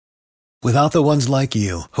Without the ones like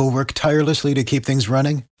you, who work tirelessly to keep things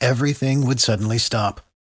running, everything would suddenly stop.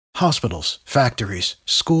 Hospitals, factories,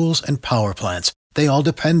 schools, and power plants, they all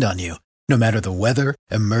depend on you. No matter the weather,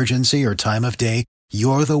 emergency, or time of day,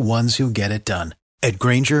 you're the ones who get it done. At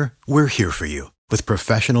Grainger, we're here for you with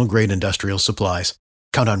professional-grade industrial supplies.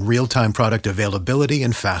 Count on real-time product availability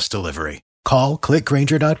and fast delivery. Call, click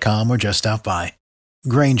Grainger.com, or just stop by.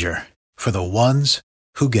 Grainger, for the ones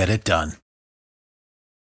who get it done.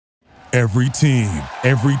 Every team,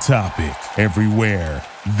 every topic, everywhere.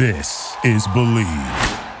 This is Believe.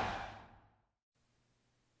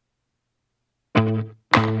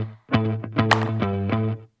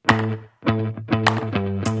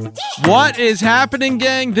 What is happening,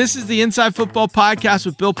 gang? This is the Inside Football Podcast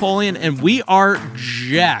with Bill Polian, and we are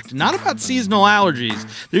jacked. Not about seasonal allergies.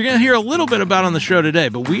 You're going to hear a little bit about on the show today,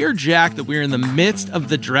 but we are jacked that we're in the midst of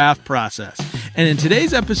the draft process. And in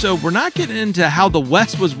today's episode, we're not getting into how the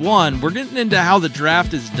West was won. We're getting into how the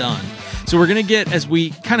draft is done. So we're going to get, as we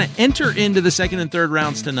kind of enter into the second and third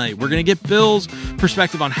rounds tonight, we're going to get Bill's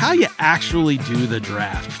perspective on how you actually do the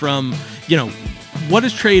draft from, what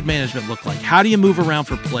does trade management look like? How do you move around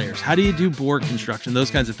for players? How do you do board construction?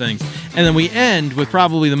 Those kinds of things. And then we end with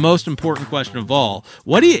probably the most important question of all.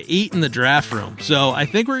 What do you eat in the draft room? So I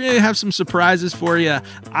think we're going to have some surprises for you.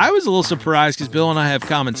 I was a little surprised because Bill and I have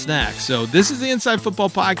common snacks. So this is the Inside Football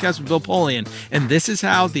Podcast with Bill Polian, and this is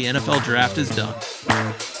how the NFL draft is done.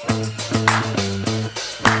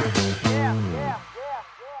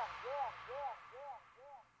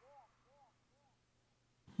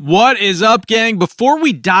 What is up, gang? Before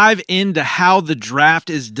we dive into how the draft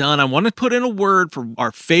is done, I want to put in a word for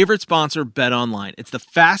our favorite sponsor, BetOnline. It's the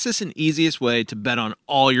fastest and easiest way to bet on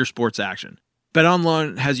all your sports action.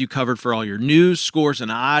 BetOnline has you covered for all your news, scores, and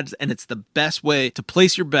odds, and it's the best way to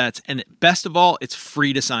place your bets, and best of all, it's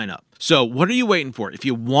free to sign up. So what are you waiting for? If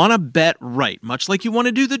you want to bet right, much like you want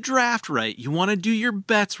to do the draft right, you want to do your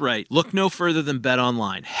bets right, look no further than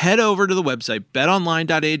BetOnline. Head over to the website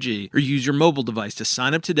betonline.ag or use your mobile device to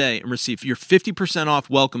sign up today and receive your 50% off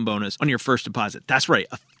welcome bonus on your first deposit. That's right,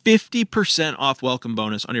 a 50% off welcome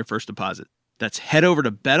bonus on your first deposit. That's head over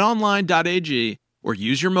to betonline.ag or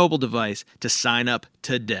use your mobile device to sign up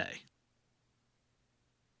today.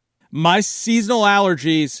 My seasonal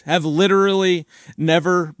allergies have literally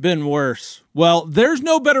never been worse. Well, there's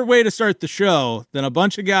no better way to start the show than a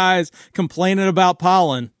bunch of guys complaining about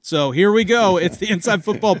pollen. So here we go. It's the Inside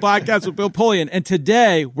Football Podcast with Bill Polian. And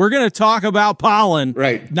today we're going to talk about pollen.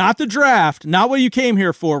 Right. Not the draft, not what you came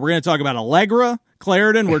here for. We're going to talk about Allegra,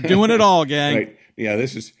 Claritin. We're doing it all, gang. Right. Yeah,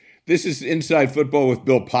 this is Inside Football with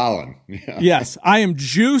Bill Pollan. Yeah. Yes, I am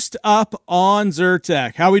juiced up on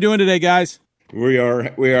Zyrtec. How are we doing today, guys? We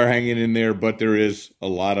are hanging in there, but there is a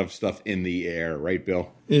lot of stuff in the air, right, Bill?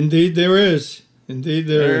 Indeed there is. Indeed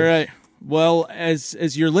there is. All right. Well,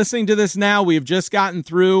 as you're listening to this now, we've just gotten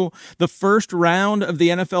through the first round of the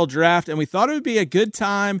NFL draft, and we thought it would be a good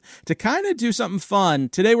time to kind of do something fun.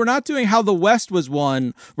 Today, we're not doing how the West was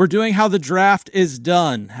won. We're doing how the draft is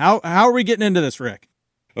done. How are we getting into this, Rick?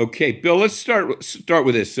 Okay, Bill, let's start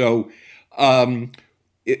with this. So,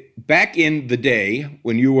 back in the day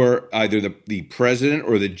when you were either the president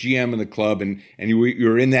or the GM of the club, and you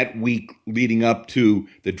were in that week leading up to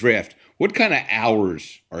the draft, what kind of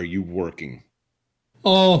hours are you working?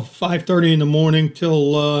 5:30 in the morning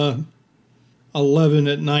till 11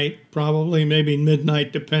 at night, probably, maybe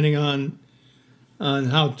midnight, depending on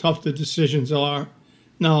how tough the decisions are.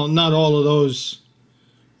 Now, not all of those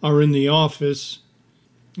are in the office.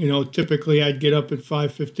 Typically I'd get up at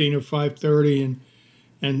 5:15 or 5:30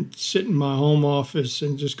 and sit in my home office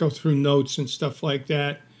and just go through notes and stuff like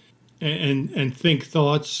that and think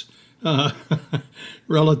thoughts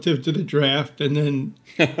relative to the draft, and then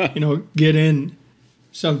get in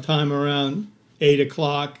sometime around 8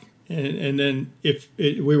 o'clock, and then if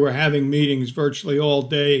we were having meetings virtually all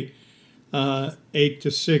day, 8 to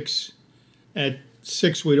 6. At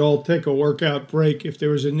 6 we'd all take a workout break. If there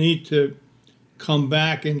was a need to come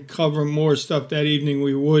back and cover more stuff that evening,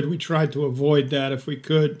 we would. We tried to avoid that if we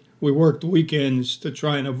could. We worked weekends to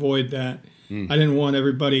try and avoid that. I didn't want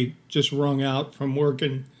everybody just wrung out from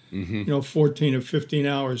working, 14 or 15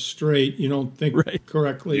 hours straight. You don't think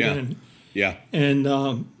correctly then. Yeah.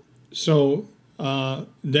 And so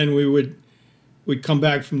then we'd come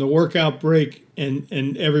back from the workout break,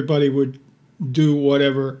 and everybody would do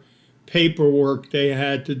whatever paperwork they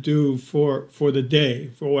had to do for the day,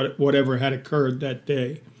 for whatever had occurred that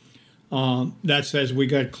day. That's as we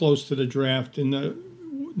got close to the draft, and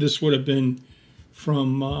this would have been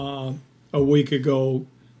from a week ago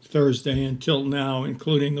Thursday until now,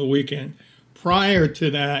 including the weekend. Prior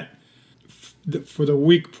to that, for the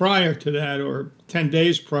week prior to that, or 10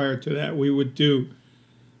 days prior to that, we would do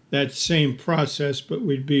that same process, but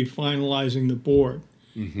we'd be finalizing the board.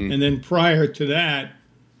 Mm-hmm. And then prior to that,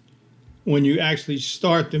 when you actually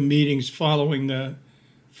start the meetings following the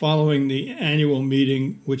annual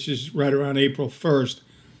meeting, which is right around April 1st,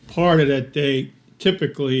 part of that day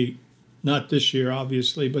typically, not this year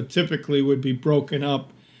obviously, but typically would be broken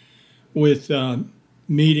up with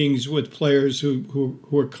meetings with players who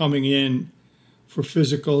are coming in for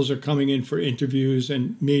physicals or coming in for interviews,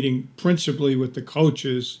 and meeting principally with the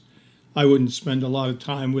coaches. I wouldn't spend a lot of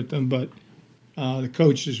time with them, but the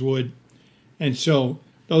coaches would. And so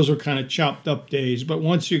those were kind of chopped up days. But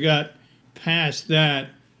once you got past that,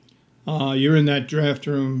 you're in that draft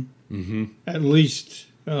room at least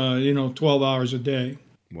 12 hours a day.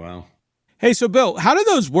 Wow. Hey, so Bill, how do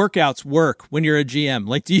those workouts work when you're a GM?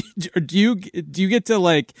 Like, do you get to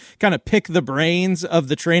like kind of pick the brains of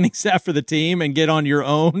the training staff for the team and get on your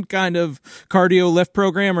own kind of cardio lift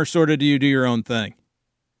program, or sort of do you do your own thing?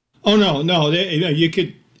 Oh no,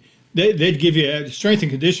 they'd give you a strength and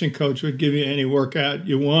conditioning coach would give you any workout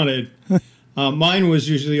you wanted. Mine was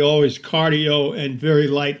usually always cardio and very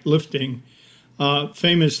light lifting.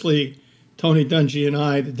 Famously, Tony Dungy and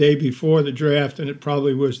I, the day before the draft, and it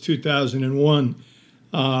probably was 2001,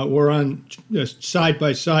 were on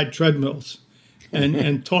side-by-side treadmills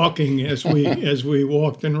and talking as we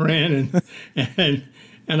walked and ran.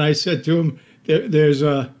 And I said to him, there's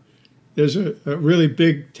a really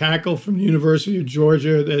big tackle from the University of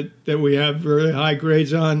Georgia that we have really high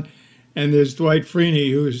grades on, and there's Dwight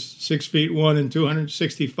Freeney, who's 6'1" and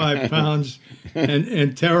 265 pounds,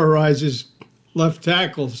 and terrorizes left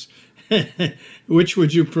tackles. Which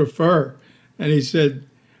would you prefer? And he said,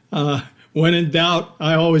 when in doubt,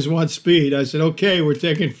 I always want speed. I said, okay, we're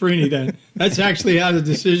taking Freeney then. That's actually how the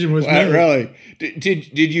decision was made. Really?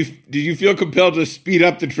 Did you feel compelled to speed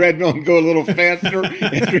up the treadmill and go a little faster?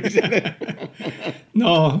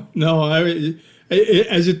 No.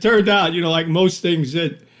 As it turned out, like most things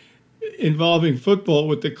that involving football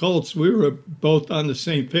with the Colts, we were both on the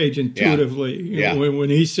same page intuitively. Yeah. When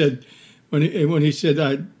he said, When he said,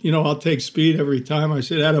 I'll take speed every time, I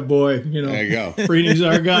said, attaboy, there you go. Freeney's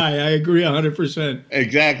our guy. I agree 100%.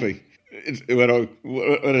 Exactly.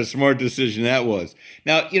 What a smart decision that was.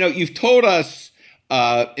 Now, you've told us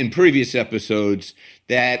in previous episodes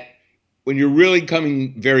that when you're really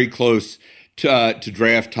coming very close to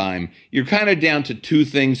draft time, you're kind of down to two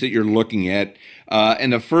things that you're looking at.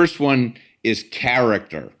 And the first one is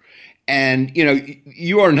character. And,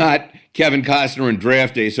 you are not Kevin Costner in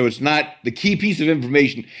Draft Day, so it's not the key piece of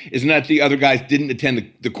information is not the other guys didn't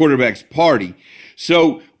attend the quarterback's party.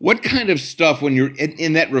 So what kind of stuff, when you're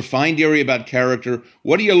in that refined area about character,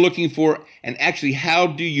 what are you looking for? And actually, how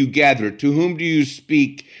do you gather it? To whom do you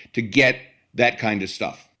speak to get that kind of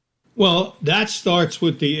stuff? Well, that starts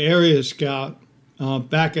with the area scout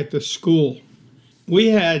back at the school.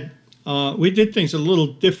 We did things a little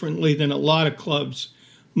differently than a lot of clubs.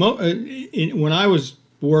 When I was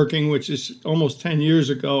working, which is almost 10 years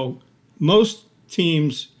ago, most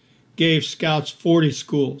teams gave scouts 40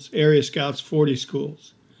 schools, area scouts 40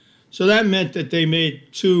 schools. So that meant that they made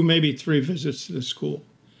 2, maybe 3 visits to the school.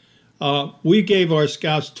 We gave our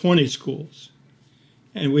scouts 20 schools,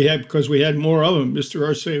 and because we had more of them, Mr.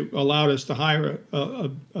 Irsay allowed us to hire a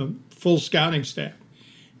full scouting staff.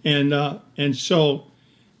 And so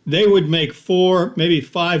they would make 4, maybe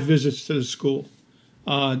 5 visits to the school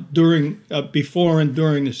before and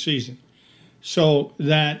during the season, so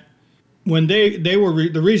that when they were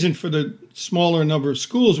the reason for the smaller number of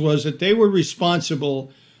schools was that they were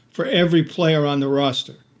responsible for every player on the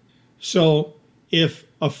roster. So if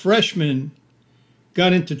a freshman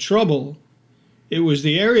got into trouble, it was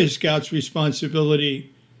the area scout's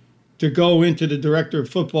responsibility to go into the director of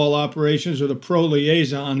football operations or the pro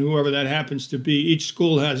liaison, whoever that happens to be. Each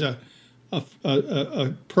school has a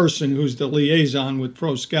person who's the liaison with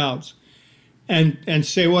pro scouts, and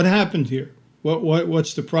say, what happened here?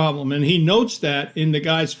 What's the problem? And he notes that in the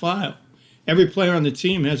guy's file. Every player on the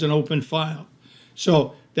team has an open file,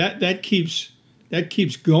 so that keeps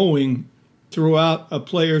going throughout a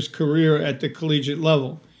player's career at the collegiate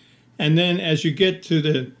level. And then as you get to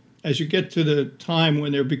the time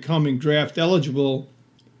when they're becoming draft eligible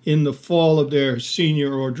in the fall of their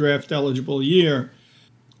senior or draft eligible year,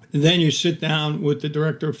 then you sit down with the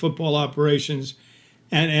director of football operations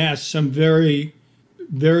and ask some very,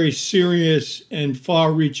 very serious and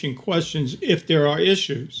far-reaching questions if there are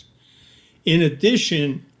issues. In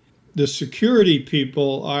addition, the security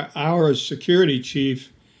people, our security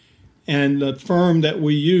chief, and the firm that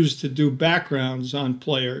we use to do backgrounds on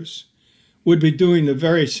players would be doing the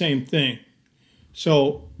very same thing.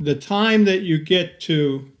 So the time that you get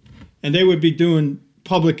to, and they would be doing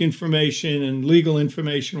public information and legal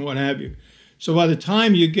information, what have you. So by the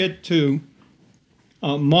time you get to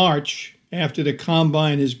March, after the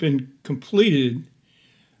combine has been completed,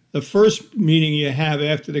 the first meeting you have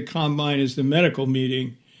after the combine is the medical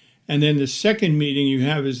meeting. And then the second meeting you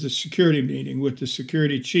have is the security meeting with the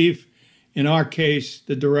security chief, in our case,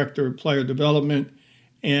 the director of player development,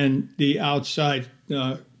 and the outside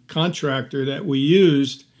contractor that we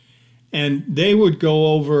used. And they would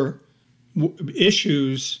go over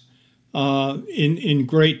issues in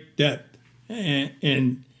great depth.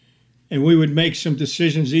 And we would make some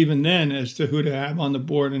decisions even then as to who to have on the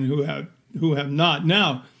board and who have not.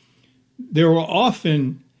 Now, there were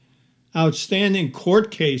often outstanding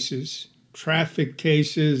court cases, traffic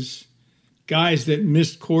cases, guys that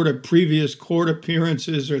missed previous court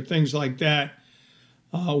appearances or things like that,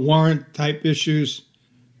 warrant type issues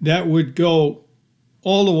that would go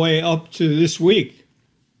all the way up to this week.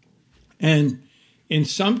 And in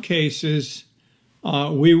some cases,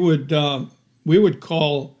 we would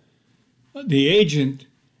call the agent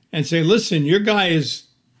and say, listen, your guy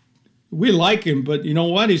we like him, but you know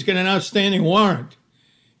what? He's got an outstanding warrant.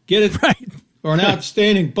 Get it Right. Or an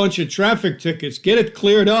outstanding bunch of traffic tickets. Get it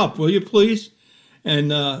cleared up, will you please?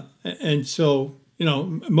 And so,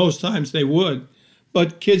 most times they would.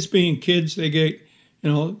 But kids being kids, they get,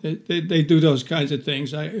 they do those kinds of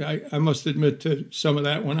things. I must admit to some of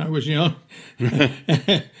that when I was young.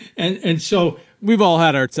 and so We've all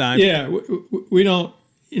had our time. yeah, we don't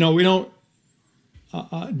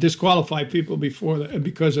disqualify people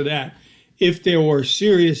because of that. If there were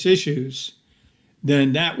serious issues,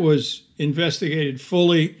 then that was investigated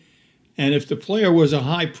fully. And if the player was a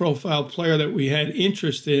high-profile player that we had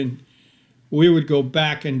interest in, we would go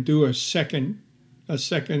back and do a second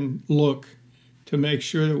look to make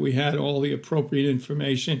sure that we had all the appropriate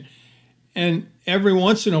information. And every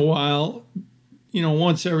once in a while,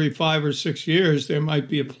 once every 5 or 6 years, there might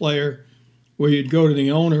be a player where you'd go to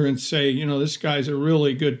the owner and say, this guy's a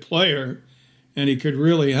really good player and he could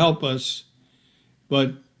really help us.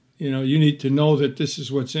 But, you need to know that this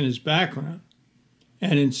is what's in his background.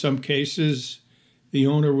 And in some cases, the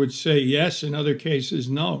owner would say yes, in other cases,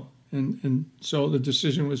 no. And so the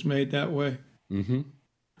decision was made that way. Mm-hmm.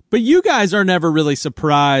 But you guys are never really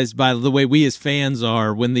surprised by the way we as fans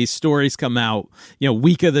are when these stories come out,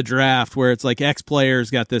 week of the draft, where it's like X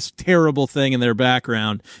players got this terrible thing in their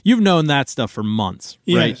background. You've known that stuff for months,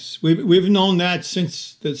 right? Yes, we've known that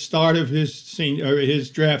since the start of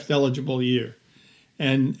his draft eligible year.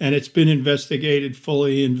 And it's been investigated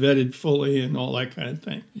fully and vetted fully and all that kind of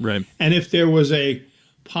thing. Right. And if there was a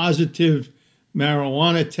positive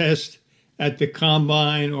marijuana test at the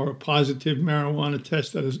combine or a positive marijuana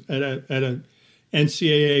test at a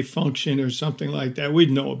NCAA function or something like that, we'd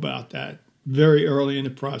know about that very early in the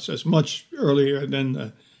process, much earlier than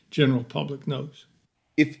the general public knows.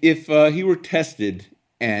 If he were tested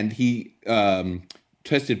and he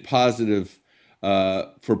tested positive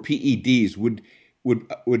for PEDs, would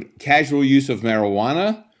casual use of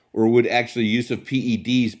marijuana or would actually use of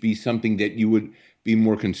PEDs be something that you would be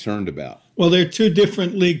more concerned about? Well, there are two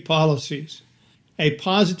different league policies. A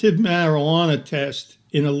positive marijuana test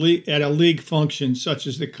at a league function, such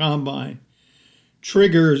as the combine,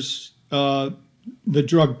 triggers the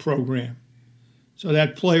drug program. So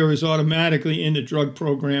that player is automatically in the drug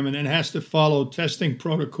program and then has to follow testing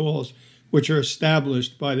protocols which are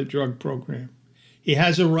established by the drug program. He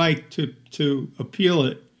has a right to appeal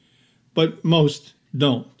it, but most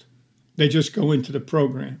don't. They just go into the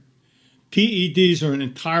program. PEDs are an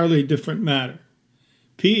entirely different matter.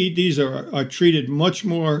 PEDs are treated much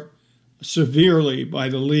more severely by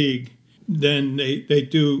the league than they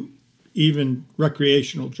do even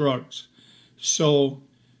recreational drugs. So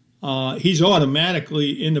he's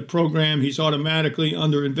automatically in the program. He's automatically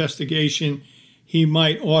under investigation. He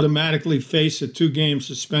might automatically face a 2-game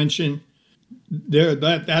suspension.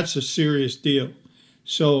 That's a serious deal.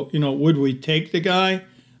 So, would we take the guy?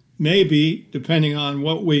 Maybe, depending on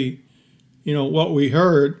what we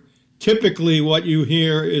heard. Typically, what you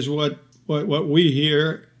hear is what we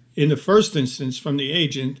hear in the first instance from the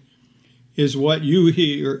agent is what you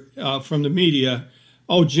hear from the media.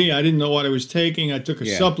 Oh, gee, I didn't know what I was taking. I took a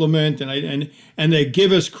supplement, and they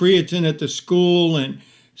give us creatine at the school, and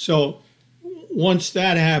so once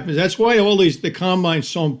that happens, that's why the combine's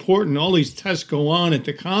so important. All these tests go on at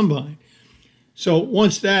the combine. So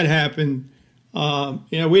once that happened,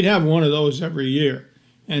 we'd have one of those every year.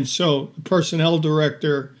 And so the personnel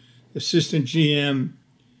director, assistant GM,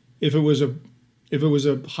 if it was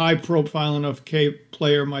a high profile enough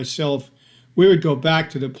player, myself, we would go back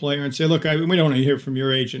to the player and say, look, we don't want to hear from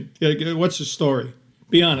your agent. What's the story?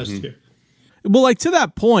 Be honest here. Well, like, to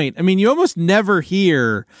that point, I mean, you almost never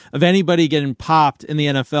hear of anybody getting popped in the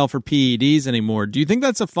NFL for PEDs anymore. Do you think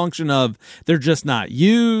that's a function of they're just not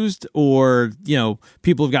used, or, you know,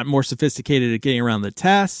 people have gotten more sophisticated at getting around the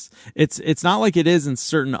tests? It's not like it is in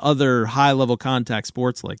certain other high-level contact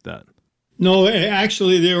sports like that. No,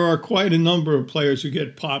 actually, there are quite a number of players who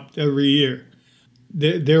get popped every year.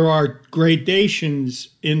 There are gradations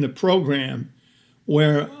in the program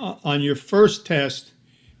where on your first test,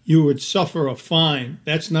 you would suffer a fine.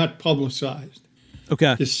 That's not publicized.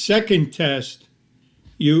 Okay. The second test,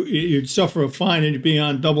 you'd suffer a fine and you'd be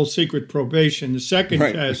on double secret probation. The second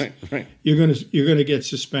test, you're gonna get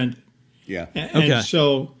suspended. Yeah. And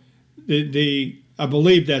so I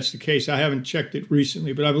believe that's the case. I haven't checked it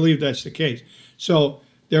recently, but I believe that's the case. So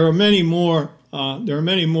there are many more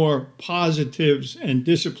positives and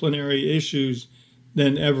disciplinary issues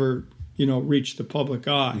than ever reach the public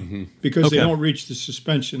eye, because they don't reach the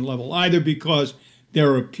suspension level, either because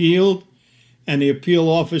they're appealed and the appeal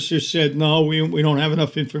officer said, no, we don't have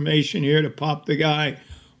enough information here to pop the guy,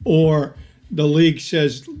 or the league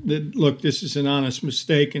says that, look, this is an honest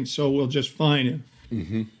mistake, and so we'll just fine him.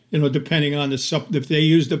 Depending on if they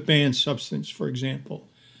used a banned substance, for example,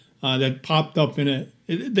 that popped up in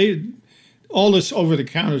all this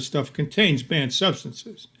over-the-counter stuff contains banned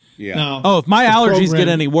substances. Yeah. Now, if my allergies get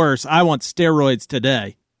any worse, I want steroids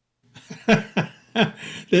today.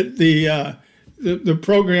 The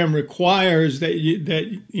program requires that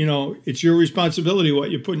it's your responsibility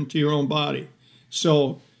what you put into your own body.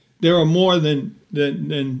 So there are more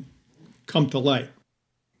than come to light.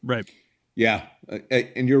 Right. Yeah,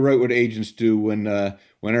 and you're right. What agents do when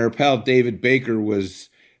our pal David Baker was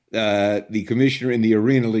the commissioner in the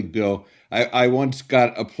Arena League, Bill, I once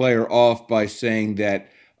got a player off by saying that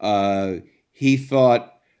he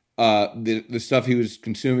thought the stuff he was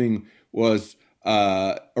consuming was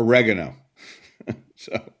oregano.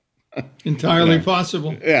 So entirely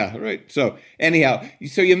possible. Yeah, right. So anyhow,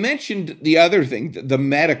 so you mentioned the other thing, the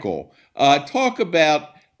medical. Talk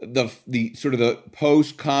about the sort of the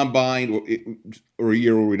post combine or a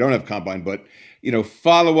year where we don't have combine, but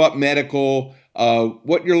follow up medical.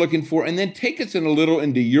 What you're looking for, and then take us in a little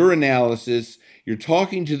into your analysis. You're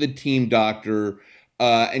talking to the team doctor,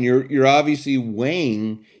 and you're obviously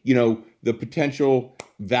weighing, the potential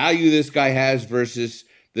value this guy has versus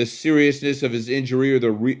the seriousness of his injury or the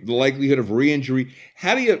likelihood of re-injury.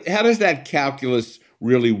 How does that calculus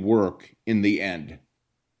really work in the end?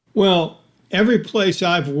 Well, every place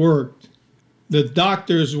I've worked, the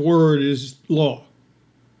doctor's word is law.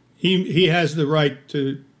 He has the right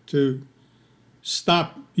to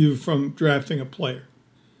stop you from drafting a player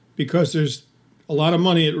because there's a lot of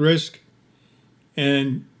money at risk,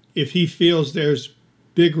 and if he feels there's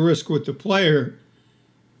big risk with the player,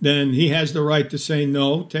 then he has the right to say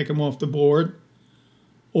no, take him off the board,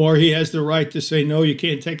 or he has the right to say no, you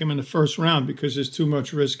can't take him in the first round because there's too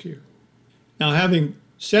much risk here. Now, having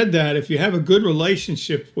said that, if you have a good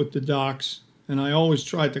relationship with the docs, and I always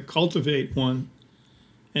tried to cultivate one,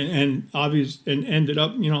 and ended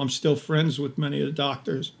up, I'm still friends with many of the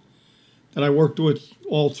doctors that I worked with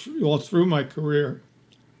all through my career.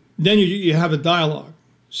 Then you have a dialogue.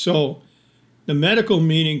 So the medical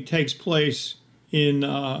meeting takes place in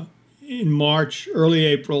March, early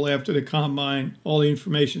April, after the combine. All the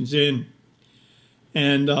information's in,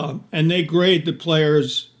 and they grade the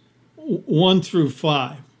players 1 through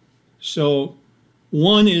 5. So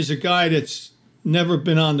 1 is a guy that's never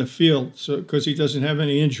been on the field, so because he doesn't have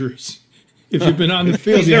any injuries. If you've been on the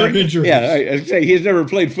field, you have injuries. Yeah, I'd say he's never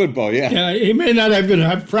played football. Yeah, he may not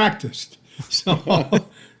have practiced. So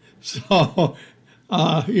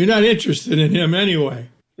you're not interested in him anyway.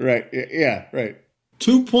 Right. Yeah. Right.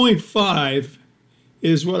 2.5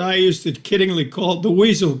 is what I used to kiddingly call the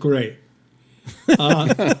weasel grade. They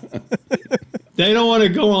don't want to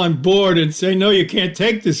go on board and say, no, you can't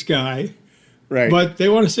take this guy. Right. But they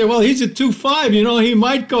want to say, well, he's a 2.5. He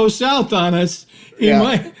might go south on us. He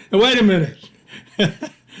might. Wait a minute.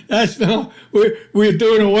 That's no. We're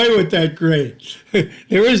doing away with that grade.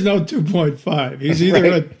 There is no 2.5. He's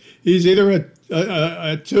either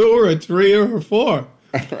a 2 or a 3 or a 4.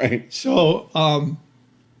 Right. So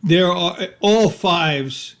there are all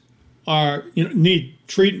 5s are need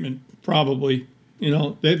treatment probably.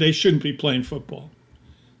 They shouldn't be playing football.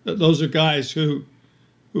 Those are guys who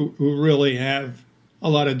really have a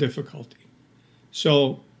lot of difficulty.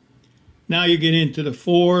 So now you get into the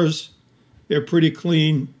 4s, they're pretty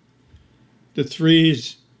clean. The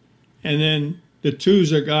 3s, and then the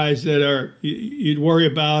 2s are guys that you'd worry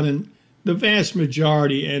about, and the vast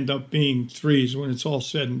majority end up being threes when it's all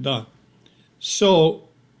said and done. So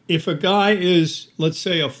if a guy is, let's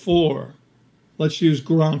say, a 4, let's use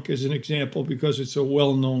Gronk as an example because it's a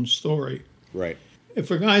well-known story. Right.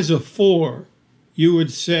 If a guy's a 4, you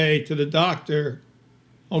would say to the doctor,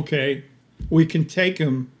 okay, we can take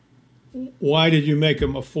him. Why did you make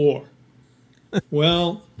him a 4?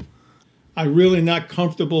 Well, I'm really not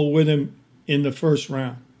comfortable with him in the first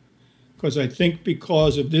round because I think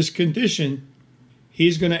because of this condition,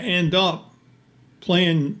 he's going to end up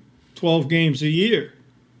playing 12 games a year.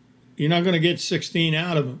 You're not going to get 16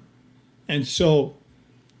 out of him. And so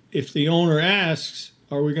if the owner asks,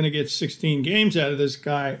 are we going to get 16 games out of this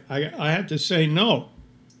guy? I have to say no.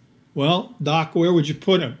 Well, Doc, where would you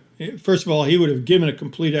put him? First of all, he would have given a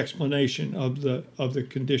complete explanation of the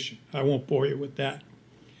condition. I won't bore you with that.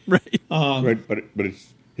 Right. Right, but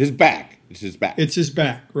it's his back. It's his back. It's his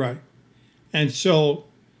back, right. And so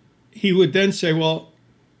he would then say, well,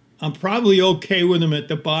 I'm probably okay with him at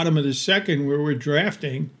the bottom of the second where we're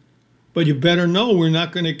drafting, but you better know we're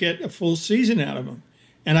not going to get a full season out of him.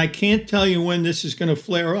 And I can't tell you when this is going to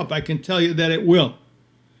flare up. I can tell you that it will.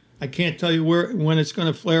 I can't tell you when it's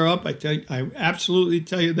going to flare up. I absolutely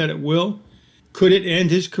tell you that it will. Could it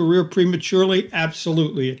end his career prematurely?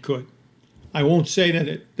 Absolutely, it could. I won't say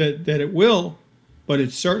that it will, but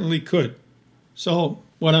it certainly could. So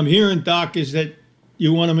what I'm hearing, Doc, is that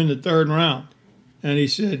you want him in the 3rd round. And he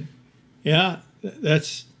said, yeah,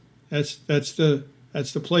 that's the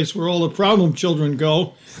place where all the problem children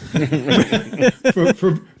go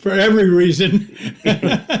for every reason.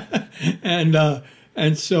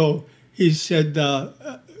 And so he said,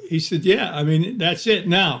 yeah, I mean, that's it.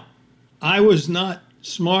 Now, I was not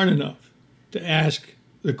smart enough to ask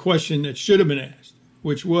the question that should have been asked,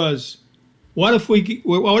 which was, what if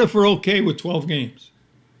we're okay with 12 games?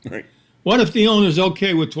 Right. What if the owner's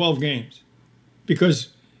okay with 12 games? Because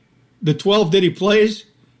the 12 that he plays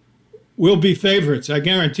will be favorites. I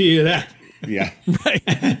guarantee you that. Yeah. Right.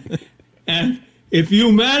 And if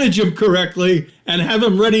you manage him correctly and have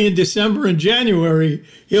him ready in December and January,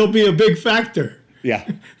 he'll be a big factor. Yeah.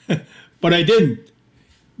 But I didn't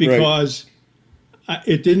because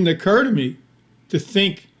it didn't occur to me to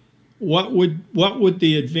think what would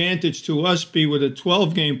the advantage to us be with a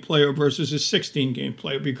 12-game player versus a 16-game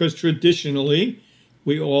player? Because traditionally,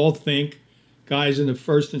 we all think guys in the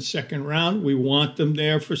 1st and 2nd round, we want them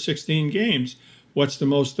there for 16 games. What's the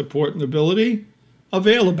most important ability?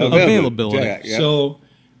 Availability. Yeah. So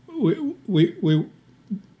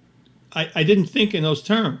I didn't think in those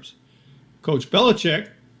terms. Coach Belichick,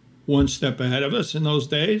 one step ahead of us in those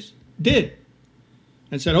days, did.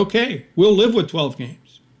 And said, okay, we'll live with 12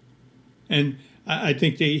 games. And I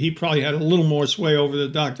think he probably had a little more sway over the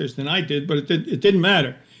doctors than I did, but it didn't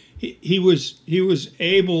matter. He was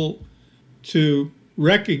able to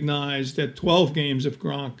recognize that 12 games of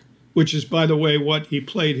Gronk, which is, by the way, what he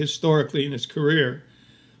played historically in his career.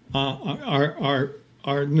 Our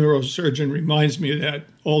neurosurgeon reminds me of that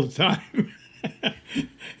all the time,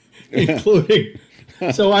 including.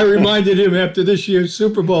 So I reminded him after this year's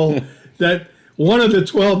Super Bowl that one of the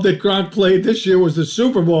 12 that Gronk played this year was the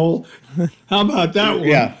Super Bowl. How about that one?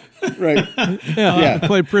 Yeah, right. Yeah,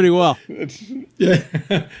 played pretty well. Yeah,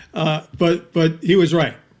 but he was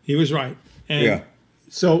right. He was right. And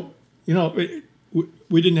so,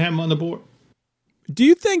 we didn't have him on the board. Do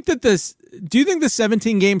you think the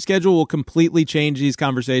 17-game schedule will completely change these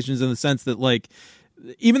conversations in the sense that, like,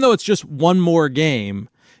 even though it's just one more game,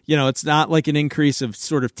 it's not like an increase of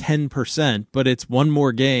sort of 10%, but it's one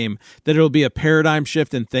more game, that it'll be a paradigm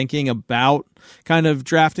shift in thinking about kind of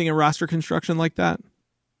drafting and roster construction like that?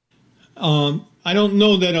 I don't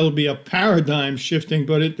know that it'll be a paradigm shifting,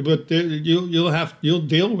 but you'll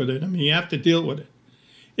deal with it. I mean, you have to deal with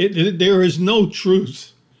it. There is no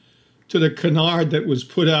truth to the canard that was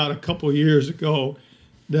put out a couple of years ago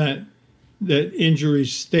that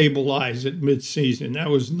injuries stabilize at midseason. That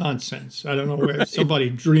was nonsense. I don't know where somebody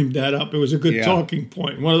dreamed that up. It was a good talking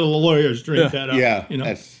point. One of the lawyers dreamed that up. Yeah,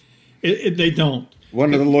 they don't.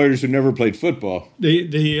 One of the lawyers who never played football.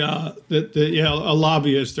 A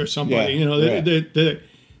lobbyist or somebody.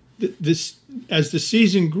 This as the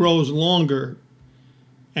season grows longer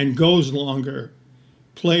and goes longer,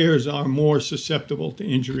 players are more susceptible to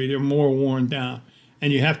injury. They're more worn down.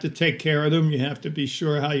 And you have to take care of them. You have to be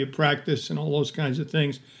sure how you practice and all those kinds of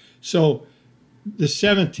things. So the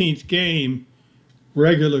 17th game,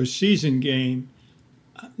 regular season game,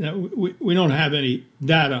 we don't have any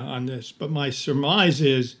data on this, but my surmise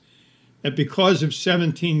is that because of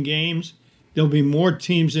 17 games, there'll be more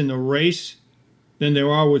teams in the race than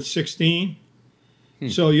there are with 16.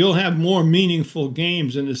 So you'll have more meaningful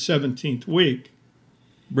games in the 17th week.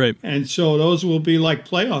 Right. And so those will be like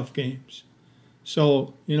playoff games.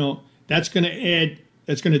 So, that's going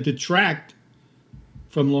to detract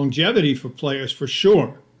from longevity for players for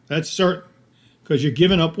sure. That's certain. Because you're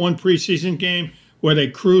giving up one preseason game where they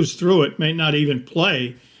cruise through it, may not even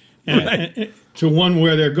play, and to one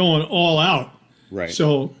where they're going all out. Right.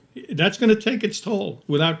 So that's going to take its toll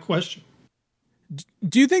without question.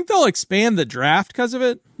 Do you think they'll expand the draft because of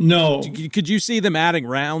it? No. Could you see them adding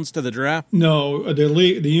rounds to the draft? No.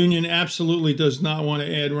 The union absolutely does not want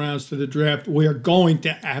to add rounds to the draft. We are going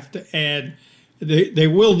to have to add. They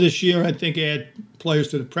will this year, I think, add players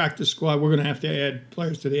to the practice squad. We're going to have to add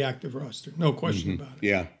players to the active roster. No question about it.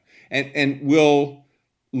 Yeah. And will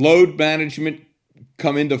load management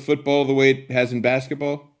come into football the way it has in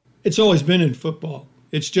basketball? It's always been in football.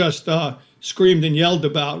 It's just screamed and yelled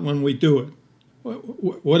about when we do it.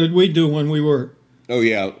 What did we do when we were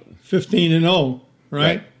 15-0,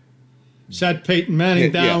 right? Sat Peyton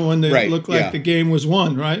Manning down when it looked like the game was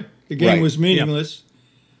won, right? The game was meaningless. Yep.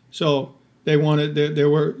 So they wanted there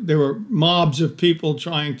were mobs of people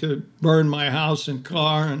trying to burn my house and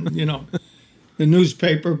car, and the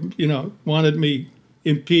newspaper wanted me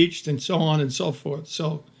impeached and so on and so forth.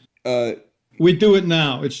 So we do it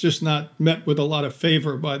now. It's just not met with a lot of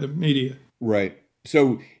favor by the media. Right.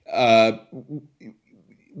 So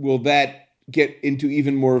will that get into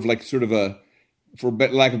even more of like sort of a, for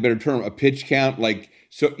lack of a better term, a pitch count? Like,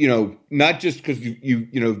 so, not just because you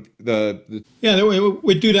Yeah,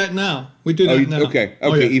 we do that now. We do that now. Okay.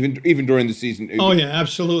 Oh, yeah. Even during the season. Oh, yeah,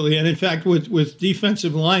 absolutely. And in fact, with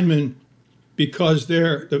defensive linemen, because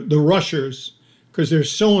they're the rushers, because they're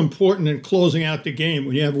so important in closing out the game.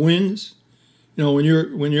 When you have wins, when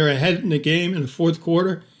you're ahead in the game in the fourth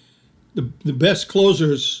quarter, the best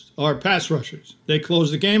closers are pass rushers. They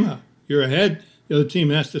close the game out. You're ahead. The other team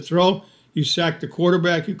has to throw. You sack the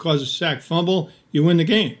quarterback. You cause a sack fumble. You win the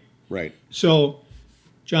game. Right. So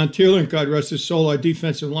John Thielen, God rest his soul, our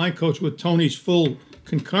defensive line coach, with Tony's full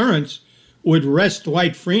concurrence, would rest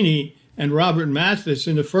Dwight Freeney and Robert Mathis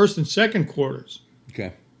in the first and second quarters.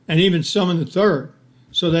 Okay. And even some in the third,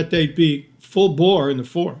 so that they'd be full bore in the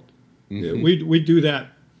fourth. Mm-hmm. We do that.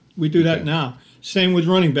 We do that now. Same with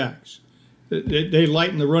running backs. They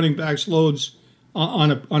lighten the running backs' loads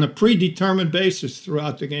on a predetermined basis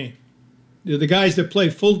throughout the game. The guys that play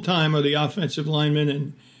full time are the offensive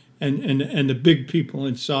linemen and the big people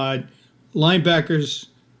inside. Linebackers,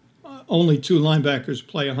 only 2 linebackers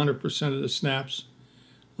play 100% of the snaps.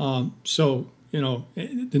 So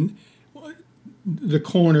the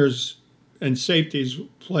corners and safeties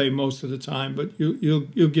play most of the time, but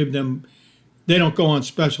you'll give them. They don't go on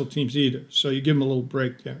special teams either, so you give them a little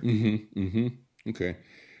break there. Okay.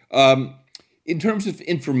 In terms of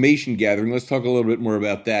information gathering, let's talk a little bit more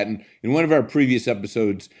about that. And in one of our previous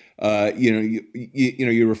episodes,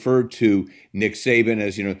 you referred to Nick Saban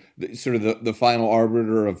as sort of the final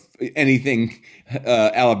arbiter of anything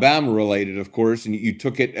Alabama related, of course, and you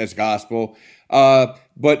took it as gospel.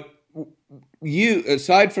 But you,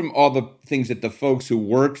 aside from all the things that the folks who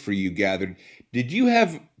worked for you gathered, did you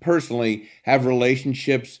personally have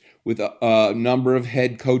relationships with a number of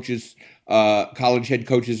head coaches, college head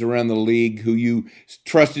coaches around the league who you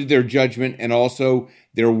trusted their judgment and also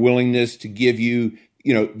their willingness to give you,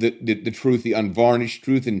 the truth, the unvarnished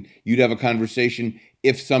truth, and you'd have a conversation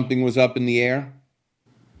if something was up in the air?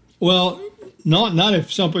 Well, not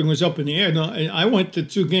if something was up in the air. No, I went to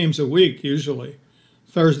 2 games a week usually,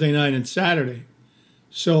 Thursday night and Saturday.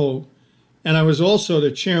 So, and I was also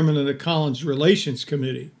the chairman of the College Relations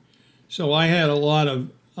Committee. So I had a lot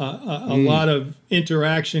of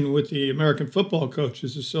interaction with the American Football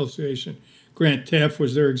Coaches Association. Grant Teff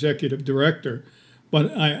was their executive director,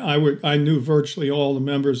 but I knew virtually all the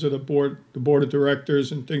members of the board of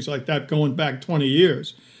directors and things like that going back 20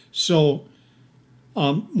 years. So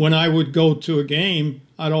when I would go to a game,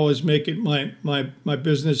 I'd always make it my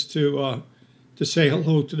business to say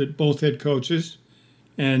hello to both head coaches,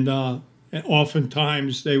 and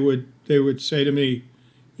oftentimes they would say to me,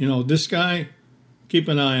 this guy, keep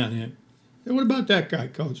an eye on him. Hey, what about that guy,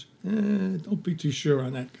 Coach? Don't be too sure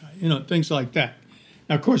on that guy. Things like that.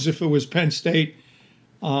 Now, of course, if it was Penn State,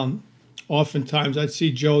 oftentimes I'd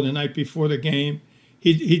see Joe the night before the game.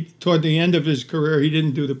 He toward the end of his career, he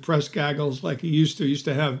didn't do the press gaggles like he used to. He used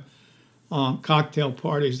to have cocktail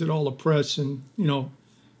parties that all the press and,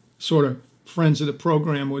 sort of friends of the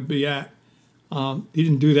program would be at. He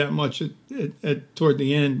didn't do that much at toward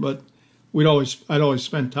the end, but I'd always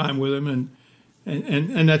spend time with him,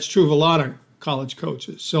 and that's true of a lot of college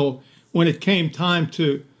coaches. So when it came time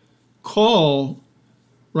to call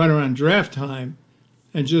right around draft time,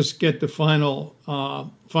 and just get the final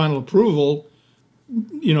approval,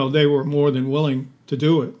 they were more than willing to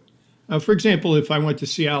do it. For example, if I went to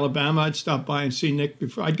see Alabama, I'd stop by and see Nick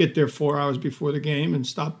before. I'd get there 4 hours before the game and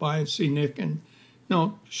stop by and see Nick and,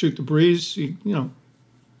 shoot the breeze,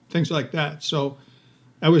 things like that. So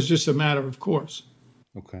that was just a matter of course.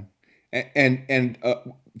 Okay. And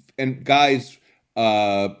guys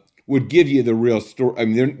would give you the real story. I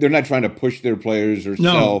mean, they're not trying to push their players or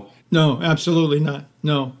sell. No, absolutely not.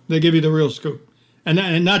 No, they give you the real scoop.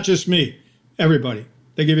 And not just me, everybody.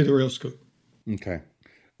 They give you the real scoop. Okay.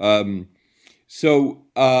 And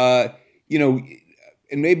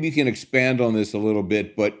maybe you can expand on this a little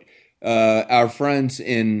bit, but our friends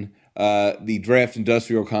in the Draft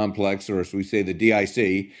Industrial Complex, or as we say, the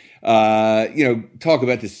DIC, talk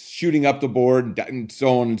about this shooting up the board and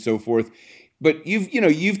so on and so forth. But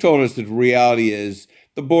you've told us that the reality is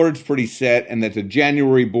the board's pretty set, and that the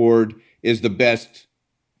January board is the best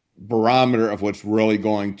barometer of what's really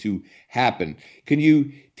going to happen. Can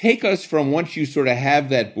you take us from once you sort of have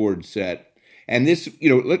that board set, and this,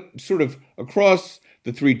 sort of across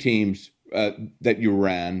the 3 teams that you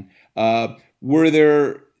ran, were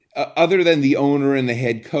there, other than the owner and the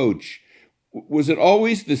head coach, was it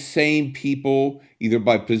always the same people, either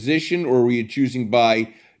by position, or were you choosing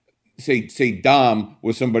by, say Dom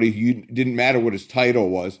was somebody who didn't matter what his title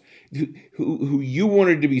was, who you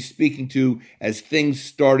wanted to be speaking to as things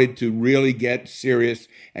started to really get serious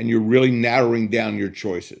and you're really narrowing down your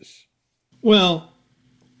choices? Well,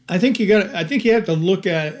 I think you have to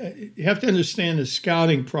understand the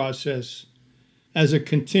scouting process as a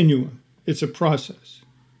continuum. It's a process,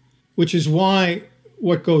 which is why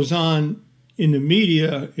what goes on in the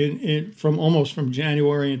media from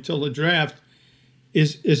January until the draft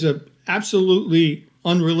is a absolutely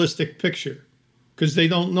unrealistic picture, because they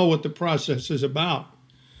don't know what the process is about.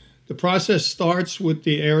 The process starts with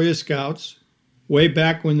the area scouts, way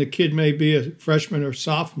back when the kid may be a freshman or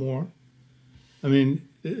sophomore. I mean,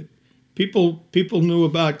 people knew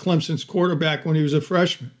about Clemson's quarterback when he was a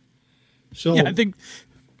freshman. So yeah, I think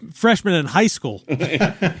freshman in high school.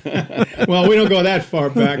 Well, we don't go that far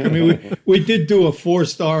back. I mean, we did do a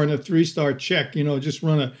 4-star and a 3-star check, just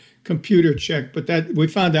run a computer check, but that we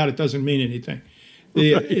found out it doesn't mean anything.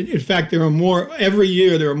 In fact, every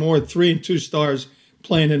year there are more 3 and 2 stars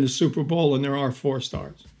playing in the Super Bowl than there are 4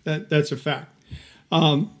 stars. That's a fact.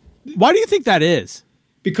 Why do you think that is?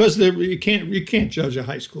 Because you can't judge a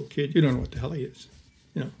high school kid. You don't know what the hell he is.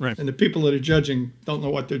 Right. And the people that are judging don't know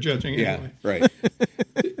what they're judging anyway. Yeah, right.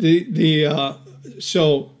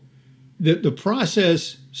 So the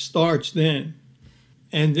process starts then,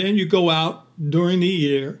 and then you go out during the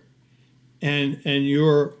year, and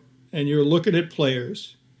you're looking at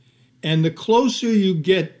players, and the closer you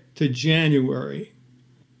get to January,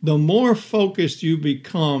 the more focused you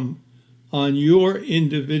become on your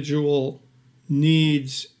individual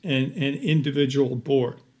needs and individual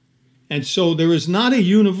board. And so there is not a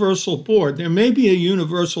universal board. There may be a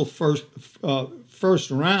universal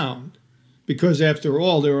first round, because after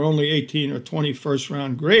all, there are only 18 or 20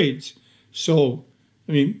 first-round grades. So,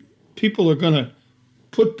 I mean, people are going to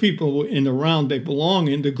put people in the round they belong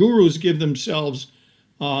in. The gurus give themselves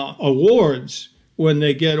awards when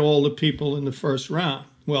they get all the people in the first round.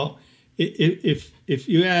 Well, if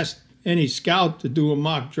you asked any scout to do a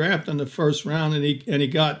mock draft in the first round and he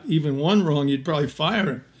got even one wrong, you'd probably fire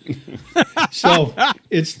him. So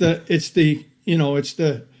it's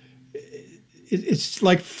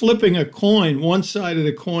like flipping a coin. One side of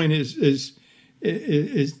the coin is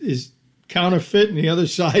counterfeit, and the other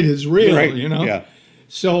side is real. Right. Yeah.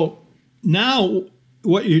 So now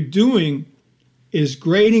what you're doing is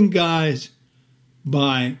grading guys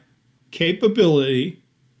by capability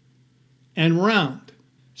and round.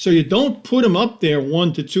 So you don't put them up there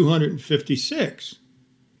 1 to 256.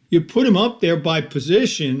 You put them up there by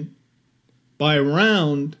position, by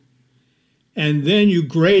round, and then you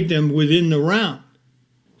grade them within the round.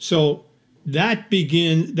 So that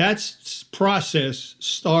process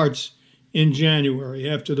starts in January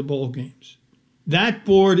after the bowl games. That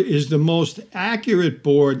board is the most accurate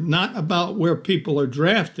board, not about where people are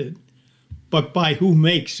drafted, but by who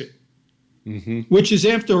makes it. Mm-hmm. Which is,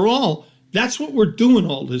 after all, that's what we're doing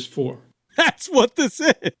all this for. That's what this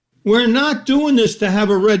is. We're not doing this to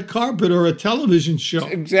have a red carpet or a television show.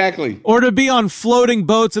 Exactly. Or to be on floating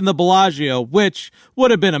boats in the Bellagio, which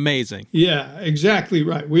would have been amazing. Yeah, exactly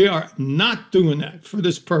right. We are not doing that for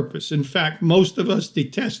this purpose. In fact, most of us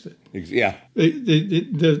detest it. Yeah.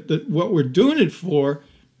 What we're doing it for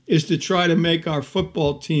is to try to make our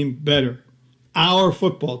football team better. Our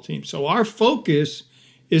football team. So our focus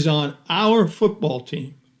is on our football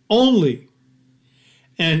team only.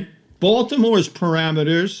 And Baltimore's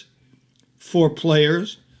parameters for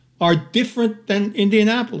players are different than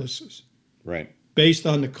Indianapolis's. Right. Based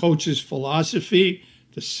on the coach's philosophy,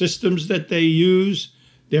 the systems that they use,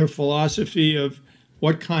 their philosophy of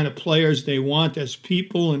what kind of players they want as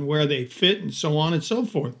people and where they fit and so on and so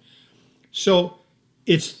forth. So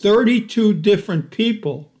it's 32 different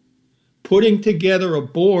people putting together a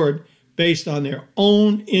board based on their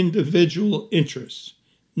own individual interests,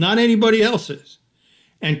 not anybody else's.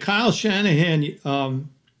 And Kyle Shanahan,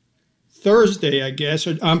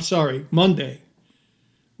 Monday,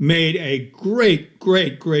 made a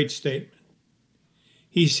great statement.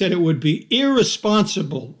 He said it would be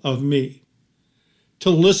irresponsible of me to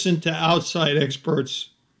listen to outside experts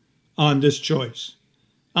on this choice.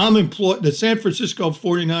 The San Francisco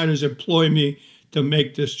 49ers employ me to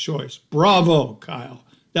make this choice. Bravo, Kyle.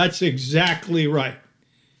 That's exactly right.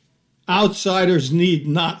 Outsiders need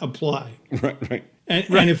not apply. Right.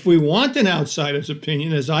 And if we want an outsider's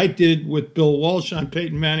opinion, as I did with Bill Walsh on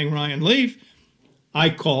Peyton Manning, Ryan Leaf, I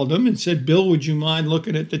called him and said, Bill, would you mind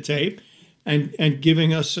looking at the tape and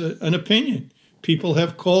giving us an opinion? People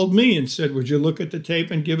have called me and said, would you look at the tape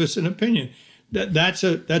and give us an opinion? That's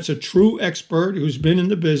a true expert who's been in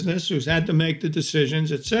the business, who's had to make the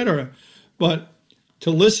decisions, etc. But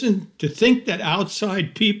to think that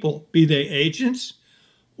outside people, be they agents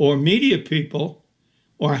or media people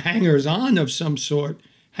or hangers-on of some sort,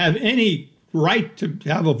 have any right to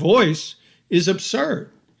have a voice is absurd.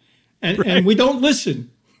 And we don't listen.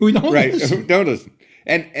 We don't listen. Don't listen.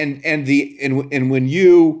 And when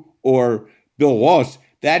you or Bill Walsh,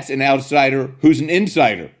 that's an outsider who's an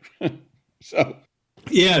insider. So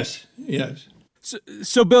yes.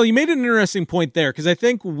 So, Bill, you made an interesting point there, because I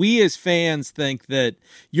think we as fans think that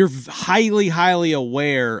you're highly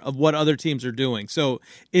aware of what other teams are doing. So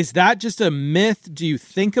is that just a myth? Do you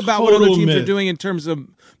think about what other teams are doing in terms of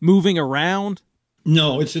moving around?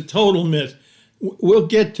 No, it's a total myth. We'll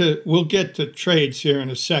get to trades here in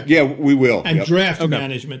a second. Yeah, we will. And draft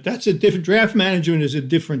management. That's a different. Draft management is a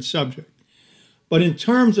different subject. But in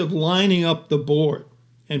terms of lining up the board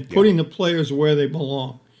and putting the players where they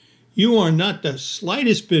belong, you are not the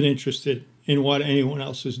slightest bit interested in what anyone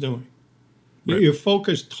else is doing. Right. You're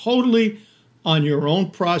focused totally on your own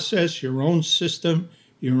process, your own system,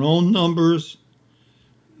 your own numbers.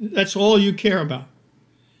 That's all you care about.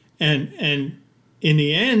 And in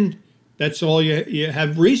the end, that's all you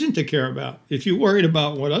have reason to care about. If you're worried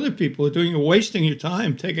about what other people are doing, you're wasting your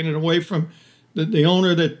time, taking it away from the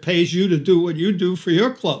owner that pays you to do what you do for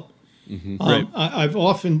your club. Mm-hmm. Right. I've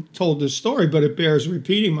often told this story, but it bears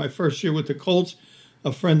repeating. My first year with the Colts,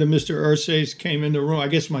 a friend of Mr. Irsay's came in the room, I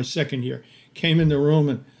guess my second year, came in the room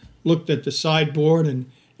and looked at the sideboard,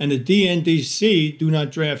 and the DNDC, do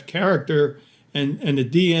not draft character, and the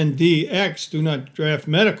DNDX, do not draft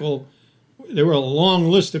medical. There were a long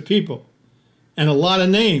list of people and a lot of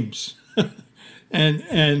names.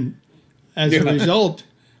 and as a result,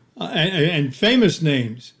 and famous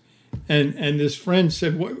names. And this friend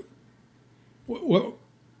said,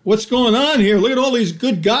 what's going on here? Look at all these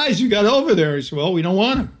good guys you got over there. He said, well, we don't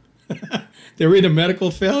want them. They're either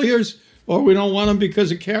medical failures or we don't want them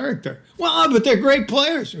because of character. Well, but they're great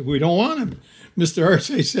players. We don't want them. Mr.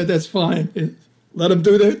 Irsay said, that's fine. Let them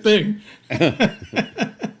do their thing.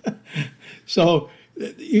 So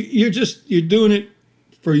you're doing it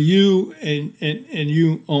for you and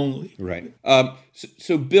you only. Right.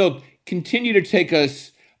 So Bill, continue to take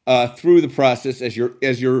us through the process as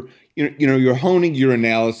you're honing your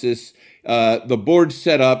analysis. The board's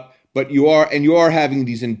set up, but you are having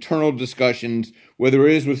these internal discussions, whether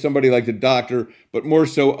it is with somebody like the doctor, but more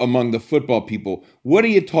so among the football people. What are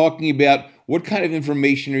you talking about? What kind of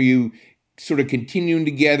information are you sort of continuing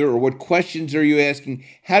to gather, or what questions are you asking?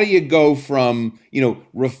 How do you go from,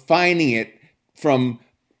 refining it from,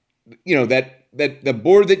 that the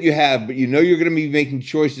board that you have, but you're going to be making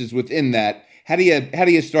choices within that. How do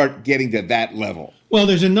you start getting to that level? Well,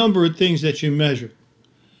 there's a number of things that you measure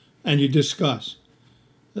and you discuss.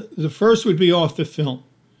 The first would be off the film: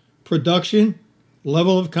 production,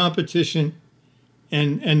 level of competition,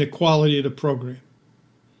 and the quality of the program.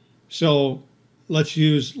 So let's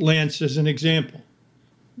use Lance as an example.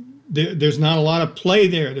 There's not a lot of play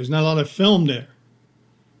there. There's not a lot of film there.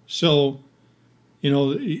 So,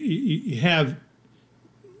 you have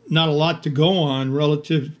not a lot to go on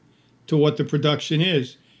relative to what the production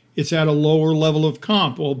is. It's at a lower level of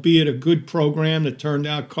comp, albeit a good program that turned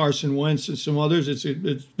out Carson Wentz and some others. It's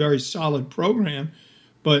a very solid program,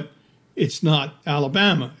 but it's not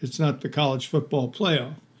Alabama. It's not the college football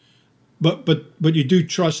playoff. But you do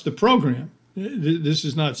trust the program. This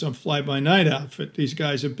is not some fly-by-night outfit. These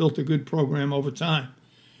guys have built a good program over time.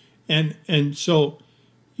 And so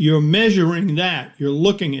you're measuring that. You're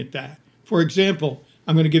looking at that. For example,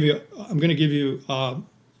 I'm going to give you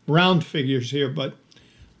round figures here, but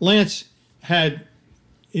Lance had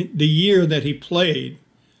the year that he played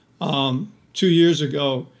 2 years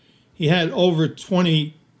ago, he had over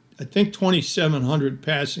 2,700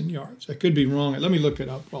 passing yards. I could be wrong. Let me look it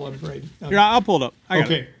up while I'm writing. Yeah, I'll pull it up.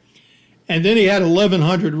 Okay. And then he had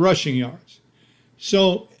 1,100 rushing yards.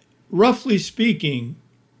 So, roughly speaking,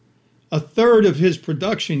 a third of his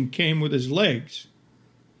production came with his legs.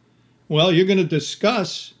 Well, you're going to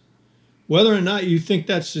discuss whether or not you think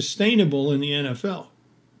that's sustainable in the NFL.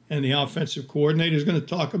 And the offensive coordinator is going to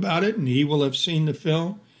talk about it, and he will have seen the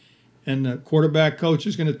film. And the quarterback coach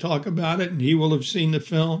is going to talk about it, and he will have seen the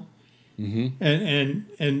film. Mm-hmm.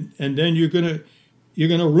 And then you're going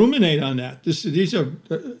to ruminate on that.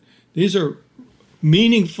 These are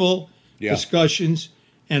meaningful discussions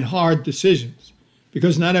and hard decisions,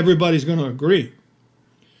 because not everybody's going to agree.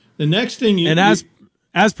 The next thing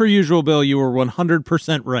as per usual, Bill, you were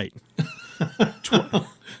 100% right.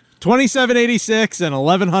 2786 and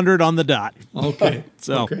 1100 on the dot. Okay.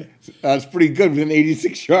 Okay. That's pretty good, within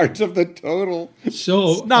 86 yards of the total.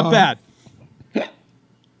 So it's not bad.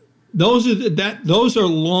 Those are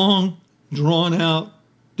long, drawn out,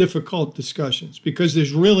 difficult discussions, because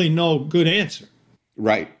there's really no good answer.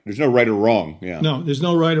 Right. There's no right or wrong. Yeah. No, there's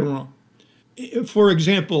no right or wrong. For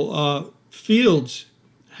example, Fields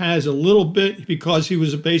has a little bit, because he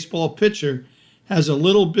was a baseball pitcher, has a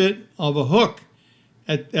little bit of a hook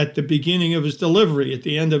at the beginning of his delivery, at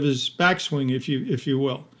the end of his backswing, if you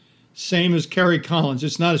will. Same as Kerry Collins.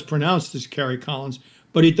 It's not as pronounced as Kerry Collins,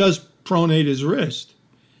 but he does pronate his wrist.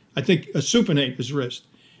 I think supinate his wrist.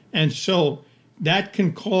 And so that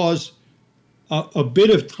can cause a bit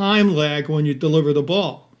of time lag when you deliver the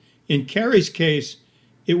ball. In Kerry's case,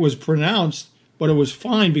 it was pronounced, but it was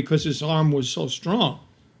fine because his arm was so strong. I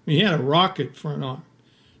mean, he had a rocket for an arm.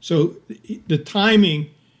 So the timing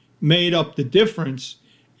made up the difference.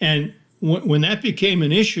 And when that became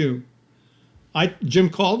an issue, Jim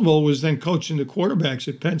Caldwell was then coaching the quarterbacks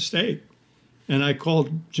at Penn State. And I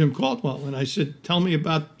called Jim Caldwell and I said, tell me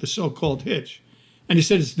about the so-called hitch. And he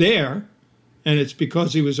said, it's there, and it's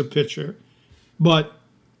because he was a pitcher. But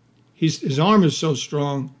his arm is so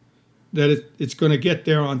strong that it's going to get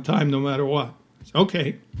there on time no matter what.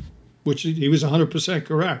 Okay, which he was 100%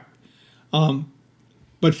 correct.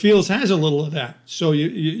 But Fields has a little of that. So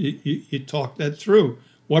you talk that through.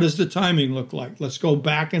 What does the timing look like? Let's go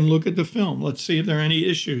back and look at the film. Let's see if there are any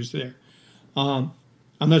issues there. I'm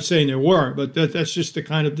not saying there were, but that's just the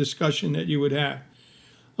kind of discussion that you would have.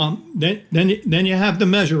 Then you have the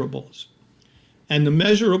measurables. And the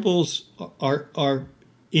measurables are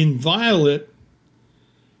inviolate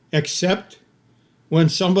except when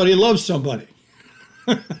somebody loves somebody.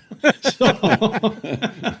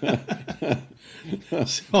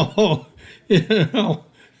 So,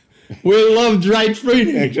 we love Dwight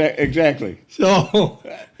Freeney. Exactly. So,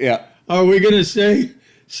 yeah. Are we going to say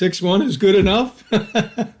 6'1" is good enough?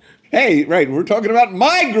 Hey, right. We're talking about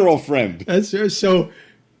my girlfriend. That's so.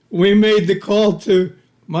 We made the call to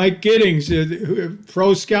Mike Giddings,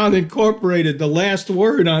 Pro Scout Incorporated, the last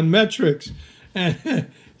word on metrics,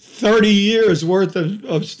 and 30 years worth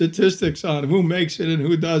of statistics on who makes it and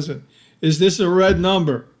who doesn't. Is this a red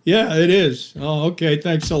number? Yeah, it is. Oh, okay.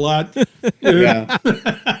 Thanks a lot. Yeah.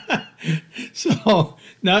 So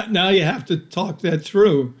now you have to talk that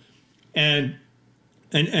through, and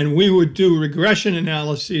we would do regression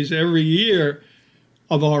analyses every year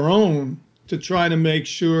of our own to try to make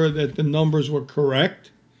sure that the numbers were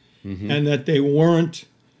correct, and that they weren't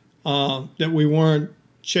that we weren't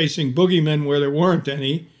chasing boogeymen where there weren't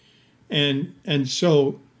any, and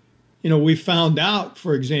so we found out,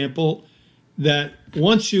 for example, that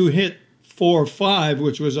once you hit 4.5,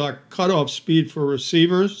 which was our cutoff speed for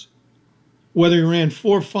receivers, whether you ran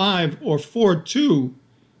 4.5 or 4.2,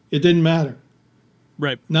 it didn't matter.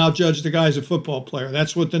 Right. Now judge the guy as a football player.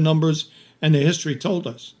 That's what the numbers and the history told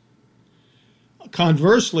us.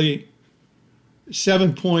 Conversely,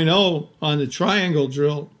 7.0 on the triangle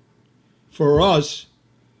drill for us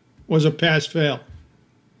was a pass-fail. If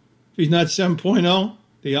he's not 7.0,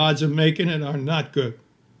 the odds of making it are not good.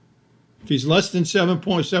 If he's less than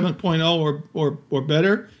 7.0 or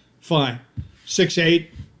better, fine. 6.8,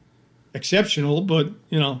 exceptional, but,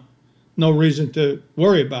 no reason to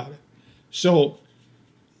worry about it. So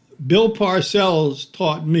Bill Parcells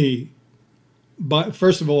taught me,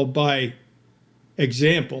 first of all, by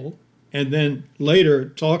example, and then later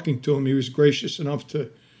talking to him, he was gracious enough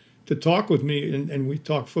to talk with me, and we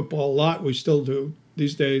talk football a lot. We still do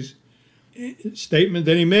these days. statement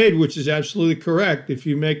that he made, which is absolutely correct. If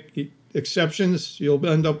you make exceptions, you'll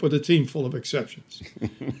end up with a team full of exceptions.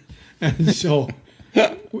 And so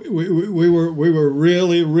we were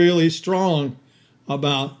really, really strong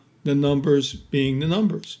about the numbers being the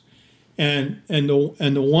numbers, and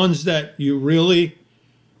the ones that you really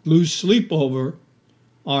lose sleep over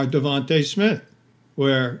are Devontae Smith,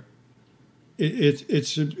 where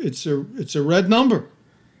it's a red number.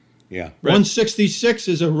 Yeah. 166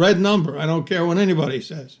 is a red number. I don't care what anybody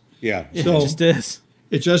says. Yeah. So it just is.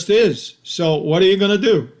 It just is. So what are you going to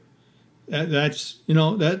do? That's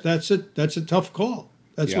a tough call.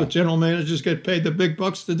 That's what general managers get paid the big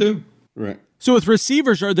bucks to do. Right. So with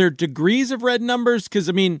receivers, are there degrees of red numbers? Because,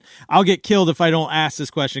 I mean, I'll get killed if I don't ask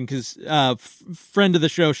this question because friend of the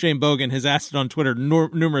show, Shane Bogan, has asked it on Twitter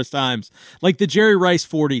numerous times. Like the Jerry Rice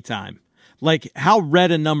 40 time. Like, how red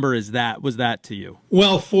a number was that to you?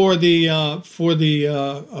 Well, for the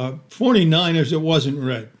 49ers, it wasn't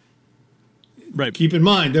red. Right. Keep in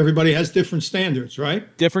mind, everybody has different standards,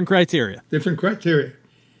 right? Different criteria. Different criteria.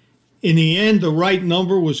 In the end, the right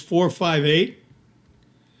number was 458.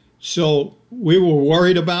 So we were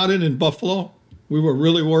worried about it in Buffalo. We were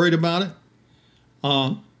really worried about it.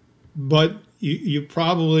 But you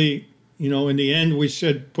probably, in the end, we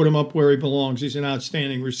said, put him up where he belongs. He's an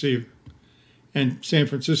outstanding receiver. And San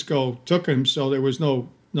Francisco took him, so there was no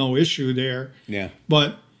issue there. Yeah.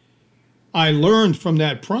 But I learned from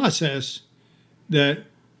that process that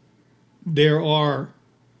there are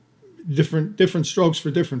different strokes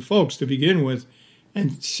for different folks to begin with.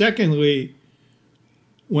 And secondly,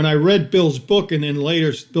 when I read Bill's book and then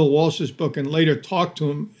later Bill Walsh's book and later talked to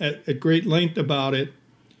him at great length about it,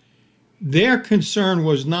 their concern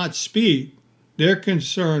was not speed. Their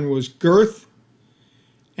concern was girth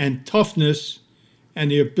and toughness and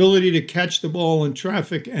the ability to catch the ball in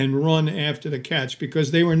traffic and run after the catch,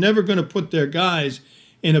 because they were never going to put their guys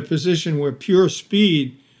in a position where pure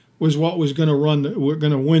speed was what was going to win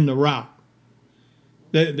the route.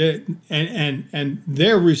 And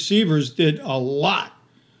their receivers did a lot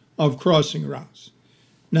of crossing routes.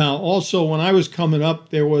 Now, also, when I was coming up,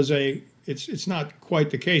 there was it's not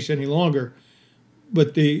quite the case any longer,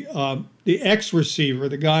 but the X receiver,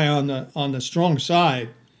 the guy on the strong side,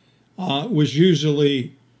 was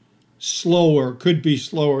usually slower, could be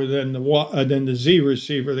slower than the Z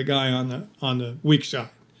receiver, the guy on the weak side,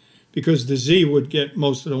 because the Z would get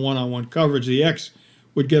most of the one-on-one coverage. The X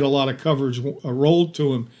would get a lot of coverage rolled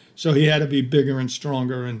to him, so he had to be bigger and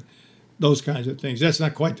stronger and those kinds of things. That's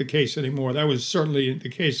not quite the case anymore. That was certainly the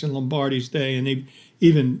case in Lombardi's day, and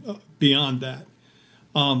even beyond that.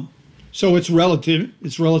 So it's relative.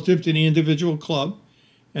 It's relative to the individual club.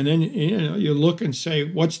 And then you look and say,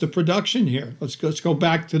 what's the production here? Let's go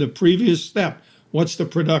back to the previous step. What's the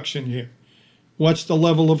production here? What's the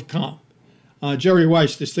level of comp? Jerry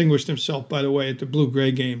Rice distinguished himself, by the way, at the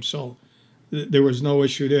Blue-Gray game, so there was no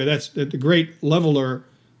issue there. That's the great leveler,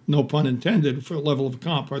 no pun intended, for level of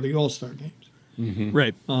comp are the All-Star games. Mm-hmm.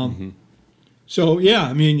 Right. So, yeah,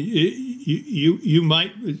 I mean, you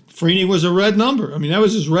might – Freeney was a red number. I mean, that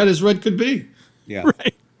was as red could be. Yeah.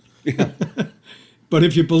 Right. Yeah. But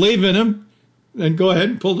if you believe in him, then go ahead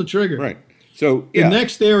and pull the trigger. Right. So yeah. The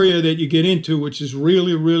next area that you get into, which is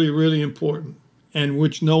really, really, really important, and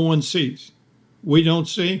which no one sees, we don't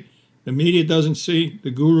see, the media doesn't see, the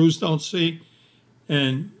gurus don't see,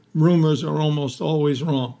 and rumors are almost always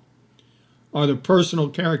wrong, are the personal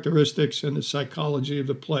characteristics and the psychology of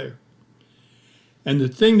the player. And the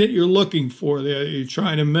thing that you're looking for there, you're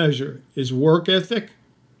trying to measure, is work ethic,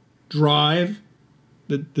 drive,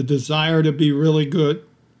 the desire to be really good,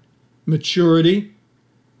 maturity,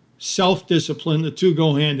 self-discipline, the two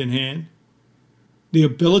go hand in hand, the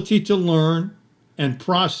ability to learn and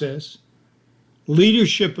process,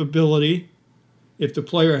 leadership ability, if the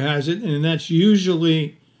player has it, and that's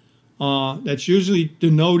usually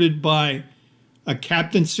denoted by a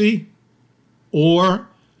captaincy or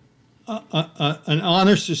an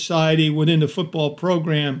honor society within the football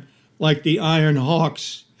program, like the Iron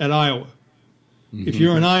Hawks at Iowa. Mm-hmm. If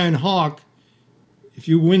you're an Iron Hawk, if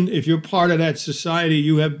you're part of that society,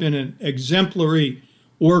 you have been an exemplary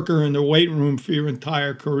worker in the weight room for your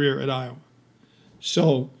entire career at Iowa.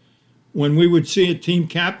 So when we would see a team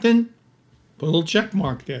captain, put a little check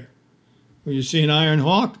mark there. When you see an Iron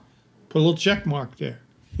Hawk, put a little check mark there.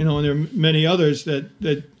 And there are many others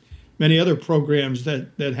many other programs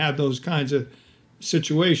that have those kinds of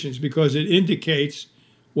situations, because it indicates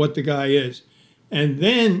what the guy is. And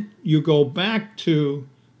then you go back to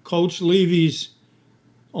Coach Levy's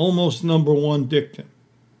almost number one dictum.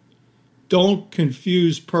 Don't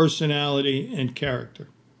confuse personality and character.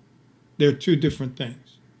 They're two different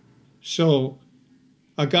things. So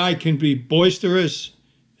a guy can be boisterous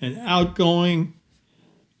and outgoing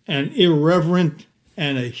and irreverent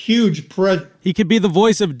and a huge He could be the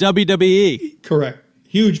voice of WWE. correct,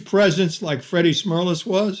 huge presence like Freddie Smirlis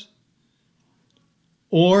was,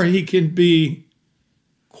 or he can be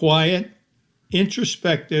quiet,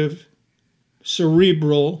 introspective,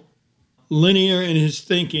 cerebral, linear in his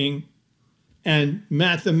thinking, and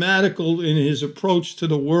mathematical in his approach to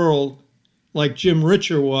the world, like Jim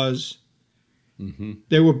Richer was. Mm-hmm.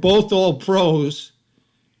 They were both all pros,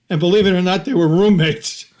 and believe it or not, they were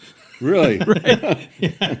roommates. Really?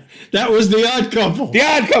 Yeah, that was the odd couple. The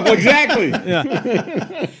Odd Couple, exactly.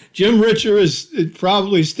 Yeah. Jim Richer is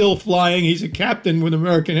probably still flying. He's a captain with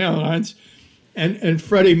American Airlines. And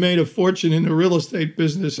Freddie made a fortune in the real estate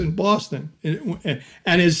business in Boston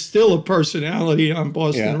and is still a personality on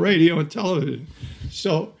Boston radio and television.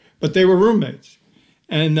 So, but they were roommates.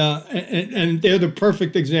 And they're the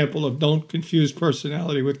perfect example of don't confuse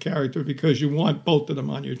personality with character, because you want both of them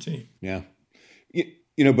on your team. Yeah.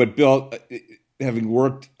 But Bill, having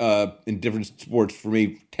worked in different sports, for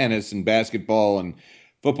me, tennis and basketball and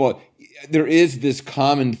football, there is this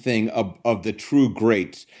common thing of the true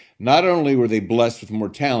greats. Not only were they blessed with more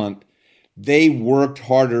talent, they worked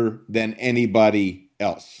harder than anybody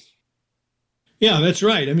else. Yeah, that's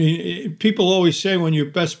right. I mean, people always say when your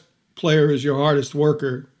best player is your hardest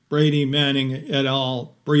worker, Brady, Manning, et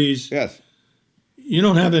al., Breeze. Yes. You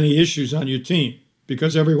don't have any issues on your team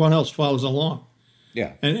because everyone else follows along.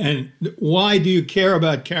 Yeah. And why do you care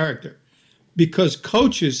about character? Because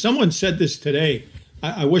coaches, someone said this today.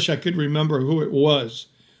 I wish I could remember who it was,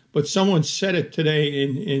 but someone said it today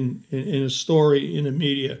in a story in the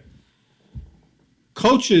media.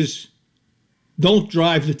 Coaches don't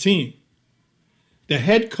drive the team. The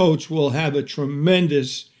head coach will have a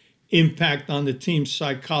tremendous impact on the team's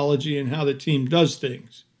psychology and how the team does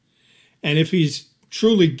things. And if he's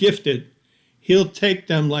truly gifted, he'll take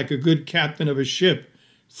them like a good captain of a ship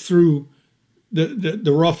through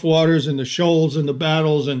the rough waters and the shoals and the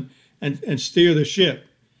battles and steer the ship.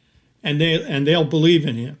 And they'll believe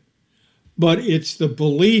in him. But it's the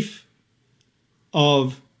belief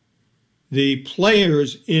of the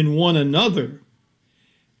players in one another,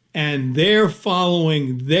 and they're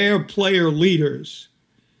following their player leaders,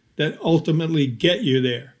 that ultimately get you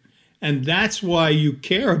there. And that's why you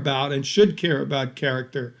care about and should care about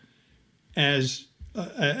character as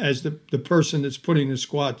the person that's putting the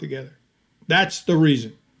squad together. That's the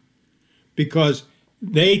reason. Because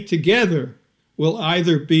they together will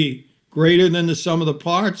either be greater than the sum of the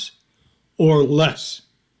parts or less.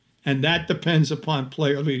 And that depends upon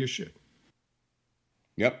player leadership.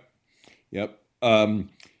 Yep.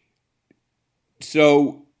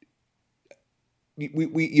 So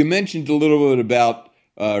you mentioned a little bit about,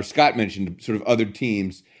 or Scott mentioned sort of other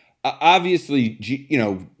teams. Obviously,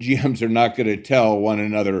 GMs are not going to tell one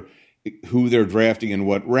another who they're drafting in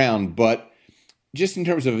what round, but just in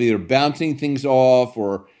terms of either bouncing things off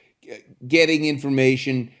or getting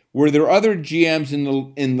information, were there other GMs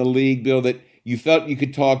in the league, Bill, that you felt you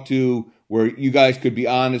could talk to, where you guys could be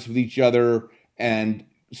honest with each other and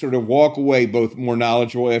sort of walk away both more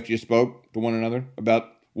knowledgeable after you spoke to one another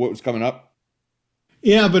about what was coming up?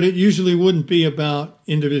 Yeah, but it usually wouldn't be about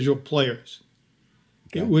individual players.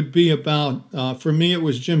 Okay. It would be about, for me, it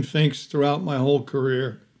was Jim Finks throughout my whole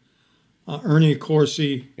career, Ernie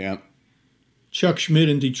Accorsi, Chuck Schmidt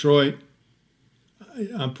in Detroit.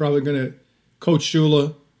 I'm probably going to Coach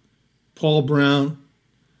Shula, Paul Brown.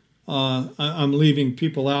 I'm leaving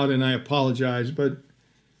people out, and I apologize, but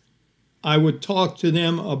I would talk to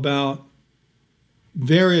them about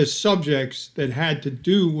various subjects that had to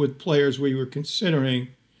do with players we were considering,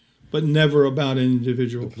 but never about an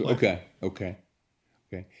individual player. Okay.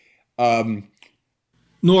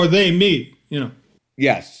 Nor they me,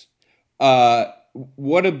 Yes.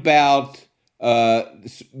 What about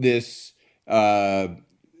this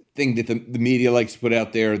thing that the media likes to put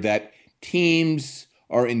out there, that teams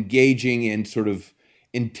are engaging in sort of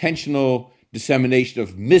intentional dissemination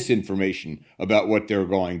of misinformation about what they're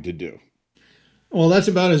going to do? Well, that's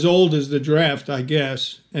about as old as the draft, I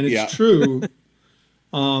guess. And it's true.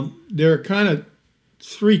 There are kind of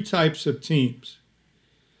three types of teams.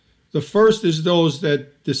 The first is those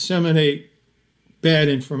that disseminate bad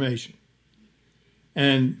information.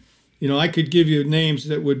 And, I could give you names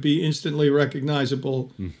that would be instantly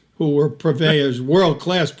recognizable who were purveyors,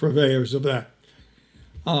 world-class purveyors of that.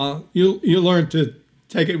 You learn to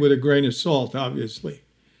take it with a grain of salt, obviously.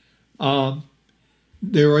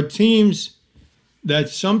 There are teams that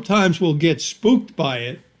sometimes will get spooked by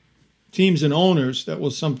it, teams and owners that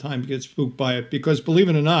will sometimes get spooked by it, because believe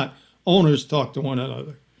it or not, owners talk to one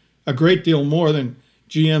another. a great deal more than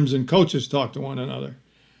GMs and coaches talk to one another.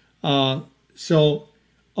 So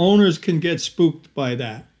owners can get spooked by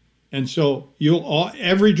that. And so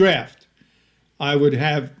every draft, I would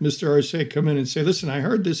have Mr. Irsay come in and say, listen, I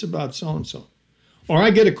heard this about so-and-so. Or I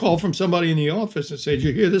get a call from somebody in the office and say, did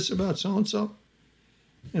you hear this about so-and-so?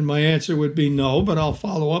 And my answer would be no, but I'll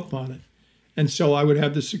follow up on it. And so I would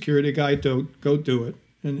have the security guy go do it.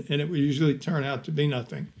 And it would usually turn out to be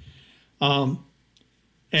nothing. And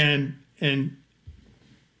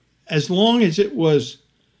as long as it was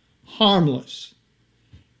harmless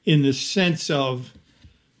in the sense of,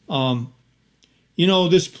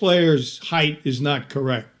 this player's height is not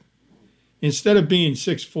correct. Instead of being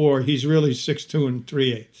 6'4", he's really 6'2"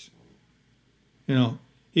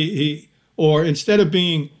 3/8. Or instead of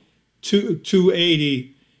being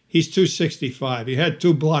 280, he's 265. He had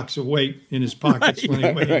 2 blocks of weight in his pockets when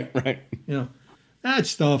he weighed in. Right. That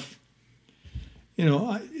stuff,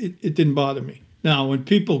 it didn't bother me. Now, when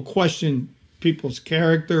people question people's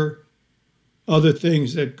character, other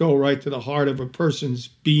things that go right to the heart of a person's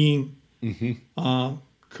being,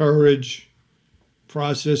 courage,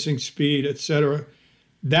 processing speed, etc.,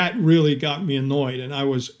 that really got me annoyed. And I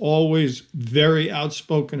was always very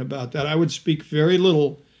outspoken about that. I would speak very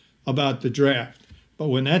little about the draft. But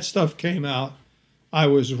when that stuff came out, I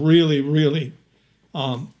was really, really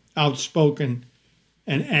outspoken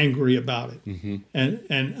and angry about it.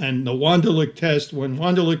 And the Wonderlic test, when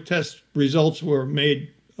Wonderlic test results were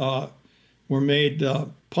made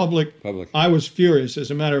public, I was furious.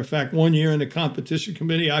 As a matter of fact, one year in the competition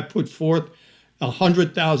committee, I put forth a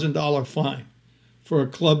 $100,000 fine for a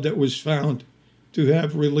club that was found to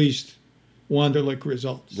have released Wonderlic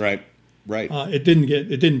results. Right. It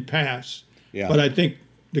didn't pass. Yeah. But I think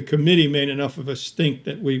the committee made enough of a stink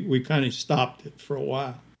that we kind of stopped it for a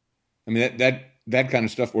while. I mean, that kind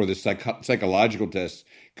of stuff, or the psychological tests,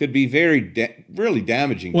 could be really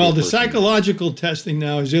damaging. Well, the psychological testing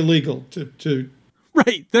now is illegal to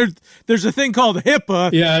Right. There's a thing called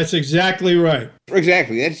HIPAA. Yeah, that's exactly right.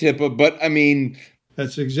 Exactly. That's HIPAA. But, I mean,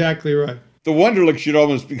 that's exactly right. The Wonderlic should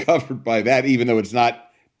almost be covered by that, even though it's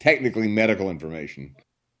not technically medical information.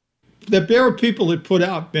 There are people that put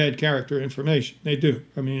out bad character information. They do.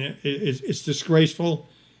 I mean, it's disgraceful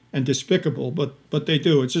and despicable, but they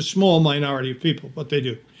do. It's a small minority of people, but they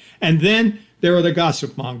do. And then there are the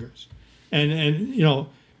gossip mongers. And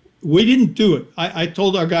we didn't do it. I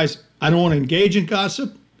told our guys, I don't want to engage in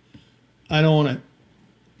gossip. I don't want to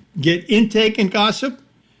get intake in gossip.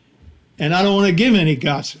 And I don't want to give any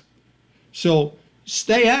gossip. So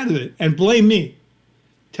stay out of it and blame me.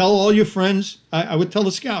 Tell all your friends. I would tell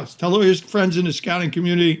the scouts. Tell all your friends in the scouting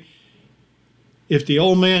community, if the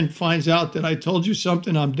old man finds out that I told you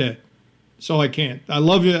something, I'm dead. So I can't. I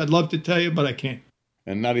love you. I'd love to tell you, but I can't.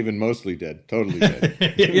 And not even mostly dead. Totally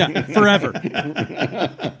dead. Yeah, forever.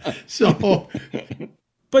 So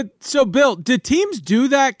Bill, do teams do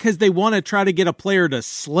that because they want to try to get a player to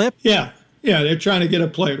slip? Yeah, they're trying to get a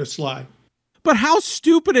player to slide. But how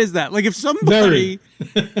stupid is that? Like if somebody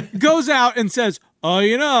goes out and says,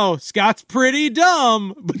 oh, Scott's pretty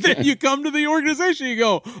dumb, but then you come to the organization, you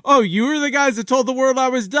go, oh, you were the guys that told the world I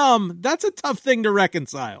was dumb. That's a tough thing to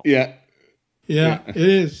reconcile. Yeah, it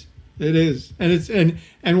is. It is.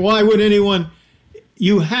 And why would anyone,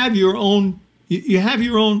 you have your own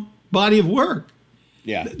body of work.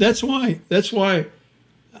 Yeah. That's why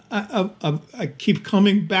I keep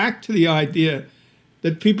coming back to the idea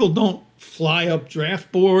that people don't fly up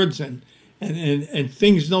draft boards and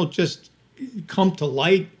things don't just come to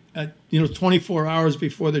light at 24 hours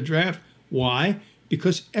before the draft. Why?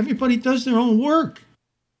 Because everybody does their own work.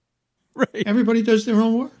 Right. Everybody does their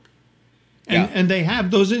own work. And they have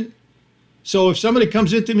those in. So if somebody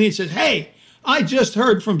comes into me and says, hey, I just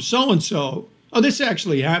heard from so-and-so. Oh, this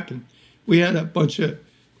actually happened. We had a bunch of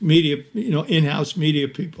media, in-house media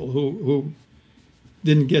people who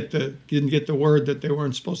didn't get the word that they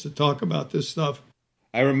weren't supposed to talk about this stuff.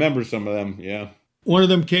 I remember some of them, yeah. One of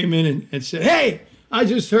them came in and said, hey,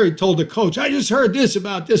 told the coach, I just heard this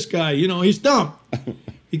about this guy. He's dumb.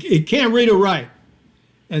 he can't read or write.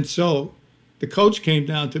 And so the coach came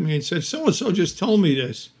down to me and said, so-and-so just told me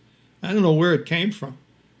this. I don't know where it came from.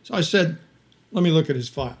 So I said, let me look at his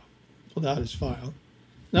file. Pulled out his file.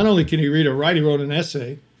 Not only can he read or write, he wrote an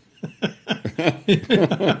essay.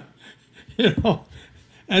 And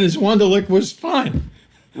his Wonderlic was fine.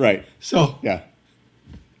 Right. So yeah,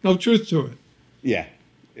 no truth to it. Yeah.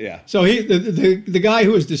 So the guy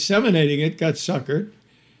who was disseminating it got suckered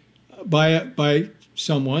by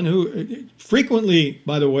someone who frequently,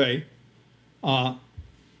 by the way,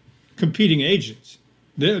 competing agents.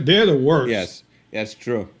 They're the worst. Yes,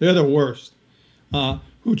 true. They're the worst.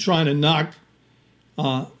 who trying to knock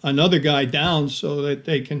another guy down so that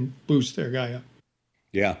they can boost their guy up.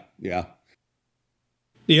 Yeah, yeah.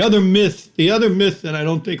 The other myth that I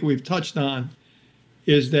don't think we've touched on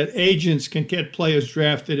is that agents can get players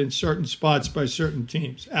drafted in certain spots by certain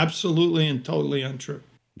teams. Absolutely and totally untrue.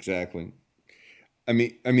 Exactly. I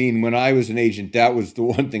mean, when I was an agent, that was the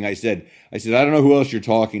one thing I said. I don't know who else you're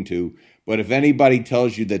talking to, but if anybody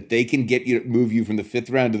tells you that they can move you from the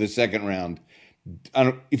 5th round to the 2nd round,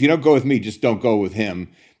 if you don't go with me, just don't go with him.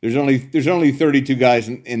 There's only 32 guys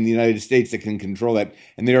in the United States that can control that,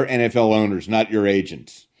 and they're NFL owners, not your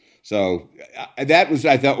agents. So that was,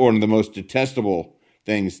 I thought, one of the most detestable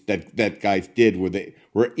things that guys did,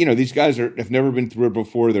 where these guys have never been through it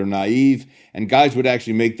before. They're naive, and guys would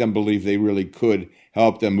actually make them believe they really could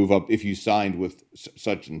help them move up if you signed with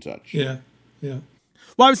such and such. Yeah, yeah.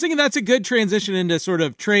 Well, I was thinking that's a good transition into sort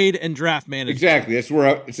of trade and draft management. Exactly.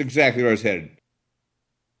 It's exactly where I was headed.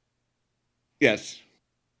 Yes.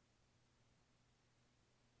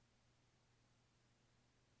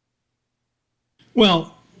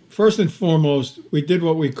 Well, first and foremost, we did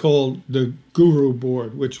what we called the Guru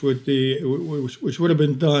Board, which would have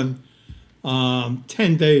been done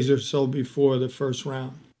 10 days or so before the first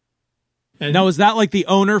round. And now, is that like the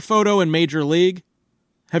owner photo in Major League?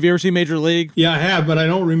 Have you ever seen Major League? Yeah, I have, but I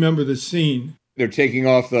don't remember the scene. They're taking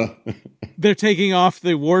off the They're taking off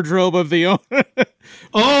the wardrobe of the owner.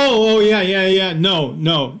 Oh, yeah.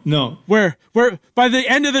 No. Where by the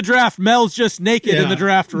end of the draft, Mel's just naked in the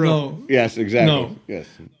draft room. No. Yes, exactly. No. Yes.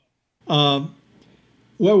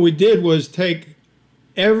 What we did was take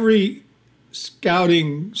every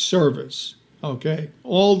scouting service, okay,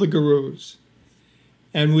 all the gurus,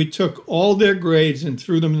 and we took all their grades and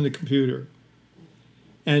threw them in the computer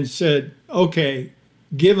and said, okay,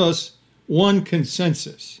 give us one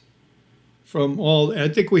consensus from all. I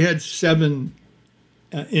think we had 7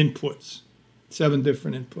 inputs, 7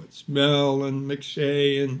 different inputs, Mel and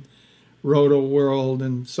McShay and Roto World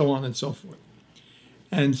and so on and so forth.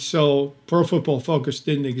 And so Pro Football Focus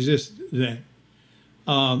didn't exist then.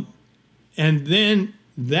 And then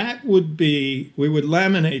that would be, we would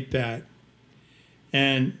laminate that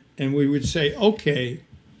and we would say, okay,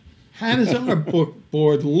 how does our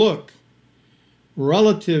board look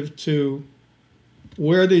relative to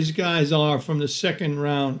where these guys are from the 2nd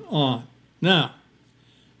round on? Now,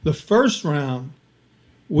 the 1st round,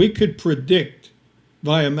 we could predict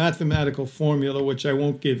via mathematical formula, which I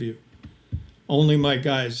won't give you. Only my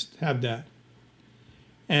guys have that.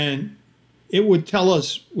 And it would tell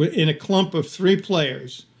us in a clump of 3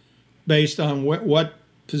 players, based on what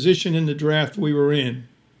position in the draft we were in,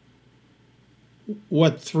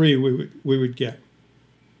 what 3 we would get.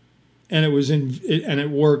 And it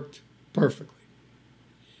worked perfectly.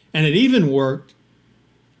 And it even worked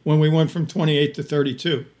when we went from 28 to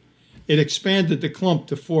 32. It expanded the clump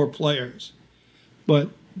to 4 players, but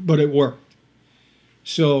it worked.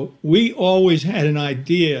 So we always had an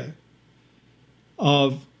idea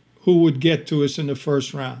of who would get to us in the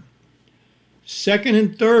 1st round. 2nd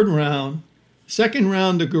and 3rd round, 2nd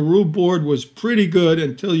round, the Guru board was pretty good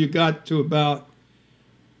until you got to about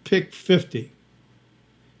pick 50.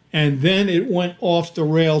 And then it went off the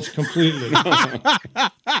rails completely.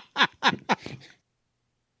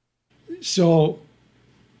 So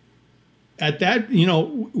at that,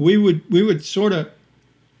 we would sort of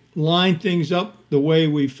line things up the way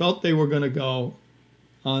we felt they were going to go,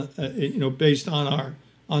 based on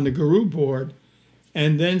the Guru board,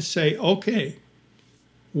 and then say, okay,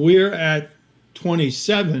 we're at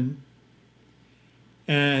 27,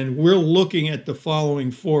 and we're looking at the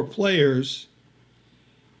following 4 players,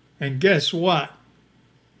 and guess what?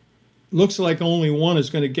 Looks like only one is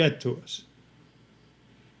going to get to us.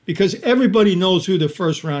 Because everybody knows who the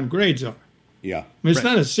 1st round grades are. Yeah. I mean, it's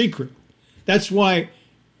not a secret. That's why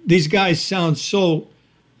these guys sound so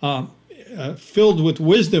filled with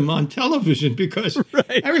wisdom on television, because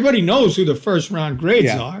everybody knows who the 1st round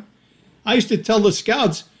grades are. I used to tell the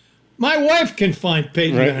scouts, my wife can find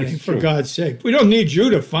Peyton Manning, for God's sake. We don't need you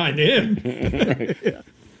to find him.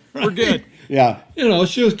 We're good. Yeah.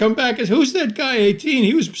 She'll come back and say, who's that guy, 18?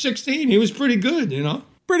 He was 16. He was pretty good,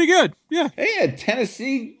 Pretty good, yeah. Hey, at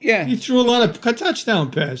Tennessee, yeah. He threw a lot of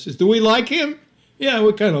touchdown passes. Do we like him? Yeah,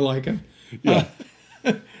 we kind of like him. Yeah.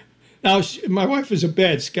 Now, my wife is a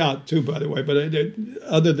bad scout, too, by the way. But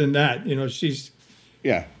other than that, she's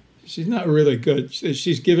not really good.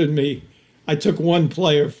 She's given me, I took 1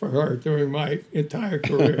 player for her during my entire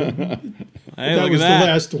career. Hey, that look was at that. the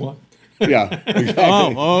last one. Yeah, exactly.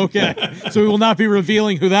 Oh, okay. So we will not be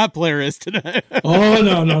revealing who that player is today. Oh,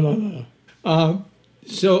 no.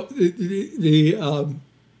 So the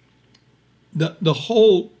the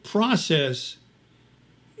whole process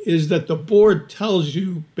is that the board tells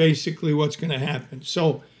you basically what's going to happen.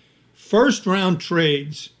 So first round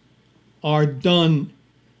trades are done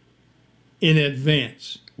in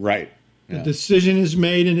advance. Right. The decision is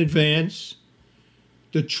made in advance.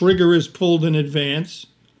 The trigger is pulled in advance,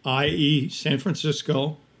 i.e. San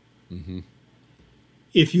Francisco.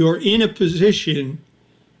 If you're in a position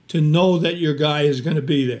to know that your guy is going to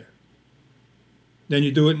be there, then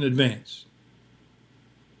you do it in advance.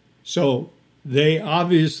 So they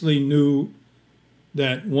obviously knew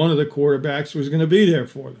that one of the quarterbacks was going to be there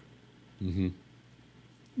for them.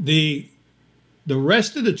 The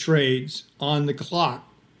rest of the trades on the clock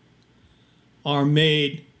are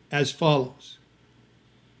made as follows.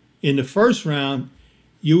 In the first round,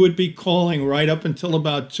 you would be calling right up until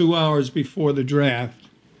about 2 hours before the draft,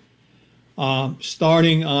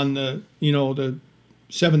 starting on the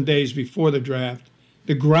 7 days before the draft.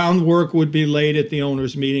 The groundwork would be laid at the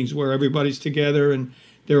owners' meetings where everybody's together, and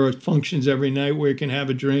there are functions every night where you can have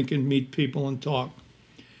a drink and meet people and talk.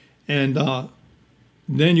 And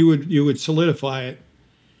then you would solidify it,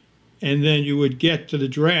 and then you would get to the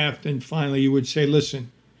draft, and finally you would say,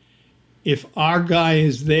 listen, if our guy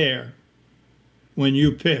is there when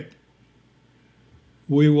you pick,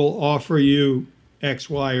 we will offer you X,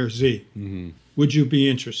 Y, or Z. Would you be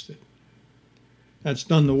interested? That's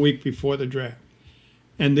done the week before the draft.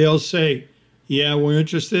 And they'll say, yeah, we're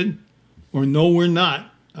interested, or no, we're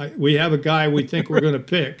not. We have a guy we think we're going to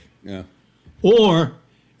pick. Yeah. Or,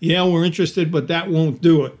 yeah, we're interested, but that won't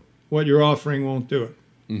do it. What you're offering won't do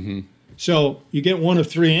it. So you get one of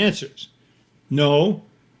three answers. No,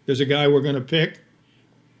 there's a guy we're going to pick.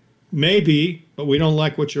 Maybe, but we don't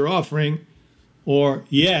like what you're offering. Or,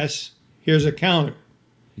 yes, here's a counter.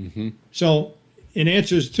 So in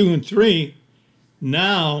answers 2 and 3,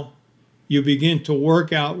 now you begin to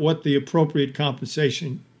work out what the appropriate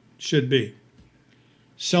compensation should be.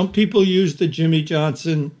 Some people use the Jimmy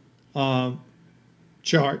Johnson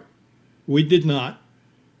chart. We did not.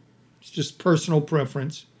 It's just personal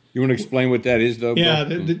preference. You want to explain what that is, though? Yeah,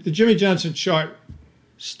 Bill? the Jimmy Johnson chart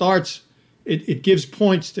starts, it gives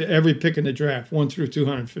points to every pick in the draft, 1 through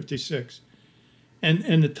 256.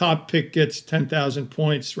 And the top pick gets 10,000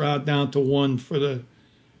 points, right down to 1 for the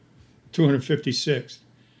 256th.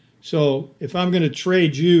 So if I'm going to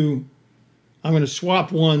trade you, I'm going to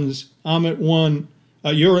swap ones. I'm at 1,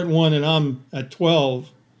 you're at 1, and I'm at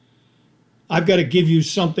 12. I've got to give you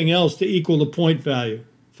something else to equal the point value.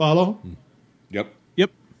 Follow? Yep.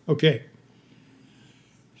 Okay.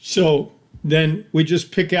 So then we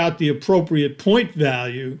just pick out the appropriate point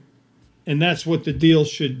value, and that's what the deal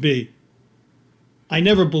should be. I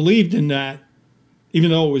never believed in that,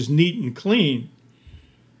 even though it was neat and clean,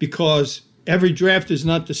 because every draft is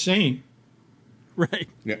not the same. Right.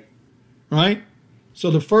 Yeah. Right? So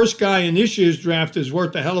the first guy in this year's draft is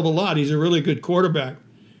worth a hell of a lot. He's a really good quarterback.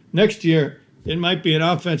 Next year, it might be an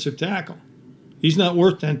offensive tackle. He's not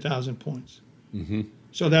worth 10,000 points.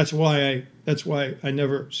 So that's why I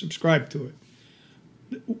never subscribed to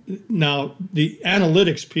it. Now, the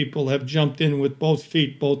analytics people have jumped in with both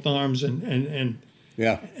feet, both arms, and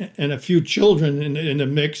a few children in the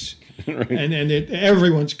mix, Right. and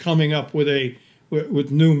everyone's coming up with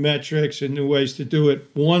new metrics and new ways to do it.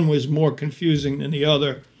 One was more confusing than the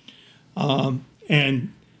other,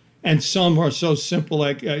 and some are so simple.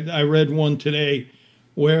 Like I read one today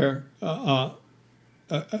where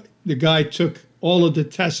the guy took all of the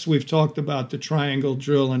tests we've talked about, the triangle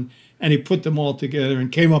drill, and he put them all together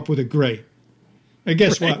and came up with a grade. And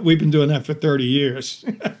guess what? We've been doing that for 30 years.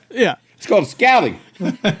 Yeah. It's called scouting.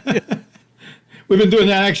 We've been doing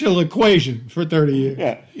that actual equation for 30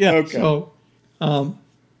 years. Yeah. Okay. So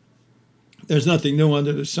there's nothing new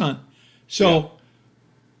under the sun. So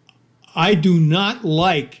I do not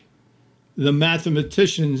like the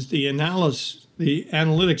mathematicians, the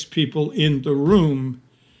analytics people in the room,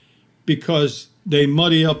 because they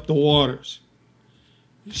muddy up the waters.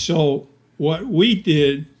 So what we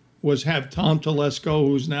did was have Tom Telesco,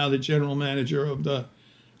 who's now the general manager of the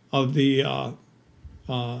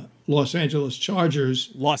Los Angeles Chargers.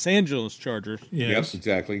 Los Angeles Chargers. Yes,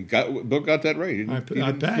 exactly. Bill got that right.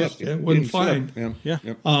 I passed. It wasn't fine. Yeah.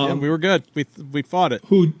 Yep. Yeah, we were good. We fought it.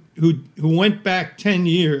 Who went back 10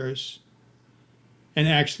 years, and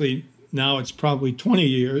actually now it's probably 20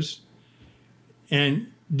 years, and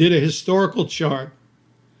did a historical chart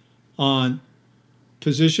on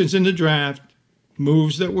positions in the draft,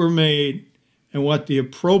 moves that were made, and what the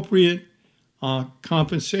appropriate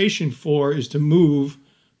compensation for is to move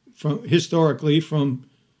from historically from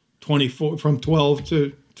 12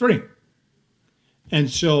 to 3. And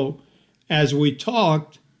so as we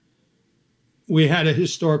talked, we had a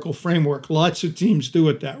historical framework. Lots of teams do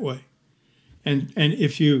it that way. And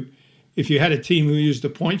if you had a team who used the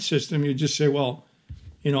point system, you just say, well,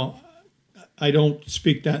 I don't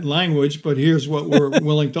speak that language, but here's what we're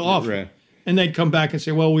willing to offer. Right. And they'd come back and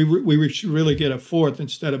say, well, we should really get a fourth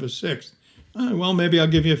instead of a sixth. Well, maybe I'll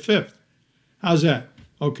give you a fifth. How's that?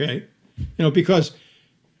 Okay. Because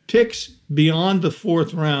picks beyond the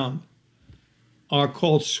fourth round are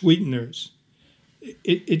called sweeteners.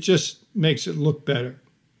 It just makes it look better.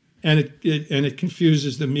 And it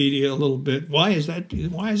confuses the media a little bit. Why is that?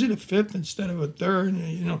 Why is it a fifth instead of a third?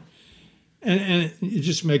 And you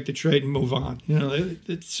just make the trade and move on.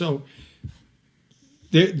 So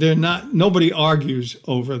they're not. Nobody argues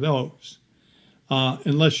over those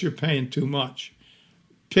unless you're paying too much.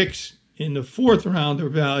 Picks in the fourth round are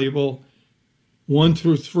valuable. 1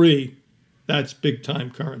 through 3, that's big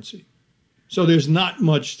time currency. So there's not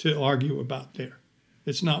much to argue about there.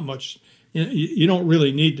 It's not much. You don't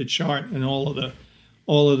really need the chart and all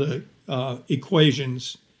of the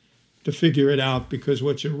equations to figure it out, because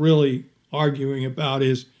what you're really arguing about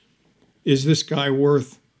is this guy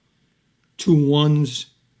worth 2 1s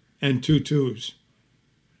and 2 2s?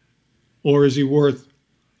 Or is he worth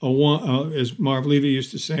a 1, as Marv Levy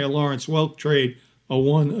used to say, a Lawrence Welk trade, a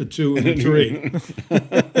 1, a 2, and a 3? You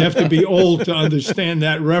have to be old to understand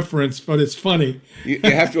that reference, but it's funny. You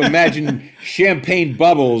have to imagine champagne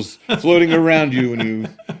bubbles floating around you when you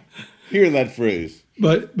hear that phrase.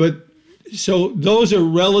 But so those are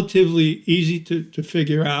relatively easy to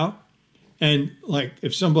figure out. And like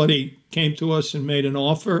if somebody came to us and made an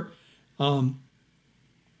offer, I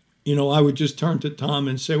would just turn to Tom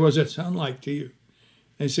and say, what does that sound like to you?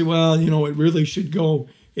 And say, well, it really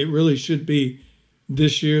should be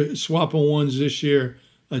this year, swap of 1s this year,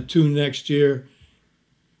 a 2 next year,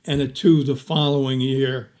 and a 2 the following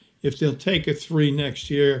year. If they'll take a 3 next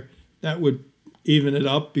year, that would even it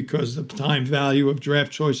up, because the time value of draft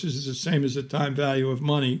choices is the same as the time value of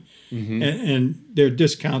money, and they're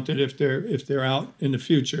discounted if they're out in the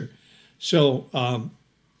future. So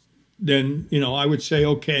then I would say,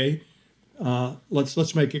 okay,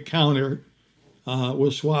 let's make a counter.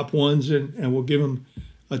 We'll swap 1s and we'll give them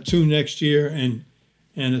a 2 next year and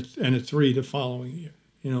a 3 the following year.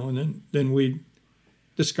 And then we'd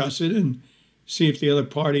discuss it and see if the other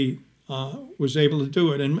party was able to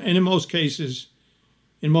do it. And in most cases,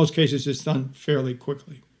 it's done fairly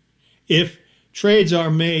quickly. If trades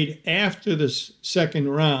are made after the second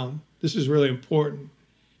round, this is really important.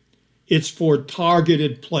 It's for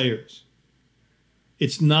targeted players.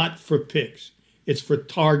 It's not for picks. It's for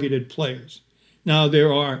targeted players. Now,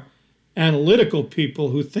 there are analytical people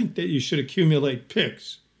who think that you should accumulate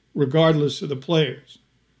picks regardless of the players.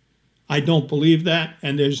 I don't believe that,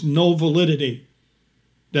 and there's no validity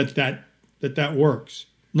that works.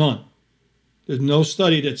 None. There's no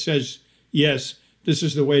study that says, yes, this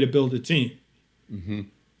is the way to build a team.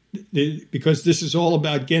 Because this is all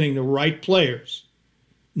about getting the right players,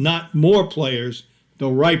 not more players, the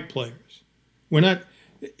right players.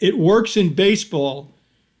 It works in baseball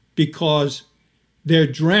because they're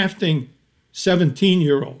drafting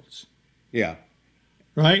 17-year-olds. Yeah.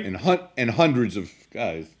 Right? And hundreds of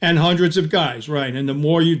guys. And hundreds of guys, right. And the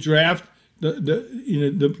more you draft,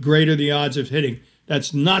 the greater the odds of hitting.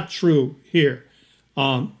 That's not true here.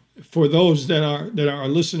 For those that are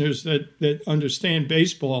listeners that understand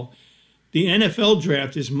baseball, the NFL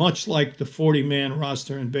draft is much like the 40-man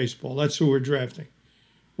roster in baseball. That's who we're drafting.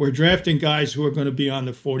 We're drafting guys who are going to be on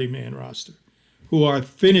the 40-man roster, who are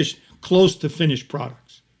close to finished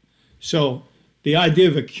products. So the idea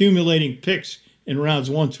of accumulating picks in rounds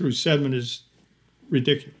 1 through 7 is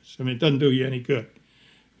ridiculous. I mean, it doesn't do you any good.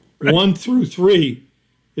 Right. 1 through 3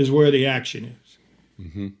 is where the action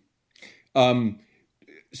is.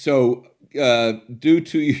 So due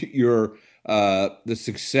to your the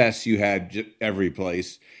success you had every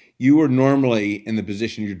place, you were normally in the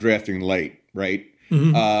position you're drafting late, right?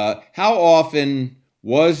 How often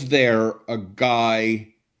was there a guy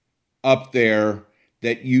up there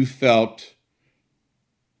that you felt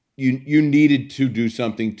you needed to do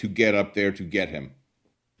something to get up there to get him?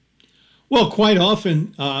 Well, quite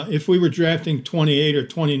often, if we were drafting 28 or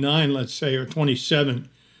 29, let's say, or 27,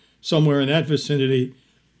 somewhere in that vicinity,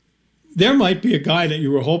 there might be a guy that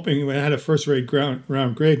you were hoping had a first-rate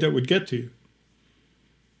round grade that would get to you.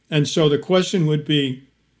 And so the question would be,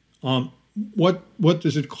 what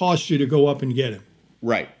does it cost you to go up and get him?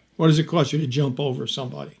 Right. What does it cost you to jump over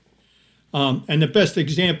somebody? And the best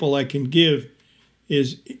example I can give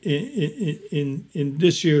is in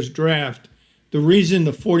this year's draft, the reason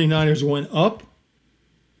the 49ers went up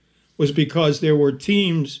was because there were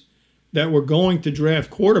teams that were going to draft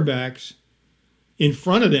quarterbacks in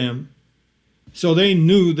front of them, so they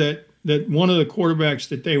knew that one of the quarterbacks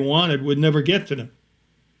that they wanted would never get to them.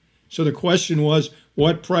 So the question was,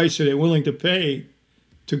 what price are they willing to pay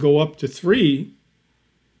to go up to 3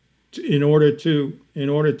 in order to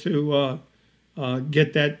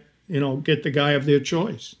get that, get the guy of their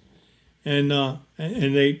choice, and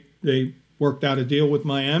they worked out a deal with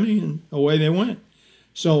Miami, and away they went.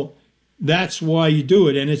 So that's why you do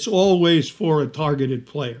it, and it's always for a targeted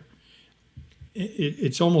player.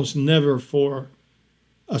 It's almost never for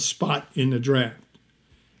a spot in the draft.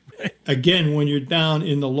 Again, when you're down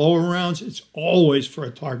in the lower rounds, it's always for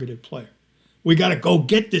a targeted player. We got to go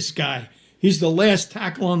get this guy. He's the last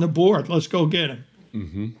tackle on the board. Let's go get him.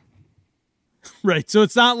 Mm-hmm. Right. So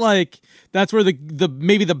it's not like that's where the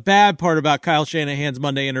maybe the bad part about Kyle Shanahan's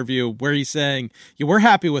Monday interview, where he's saying, yeah, we're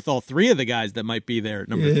happy with all 3 of the guys that might be there at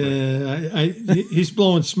number 3. He's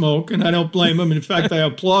blowing smoke, and I don't blame him. In fact, I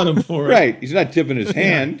applaud him for it. Right. He's not tipping his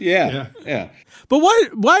hand. Yeah. But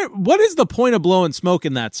what is the point of blowing smoke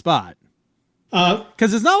in that spot?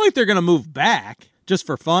 Because it's not like they're going to move back just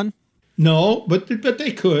for fun. No, but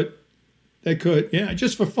they could. They could, yeah,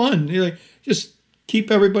 just for fun. Just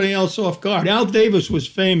keep everybody else off guard. Al Davis was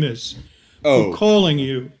famous for calling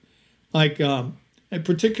you, and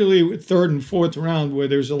particularly with 3rd and 4th round, where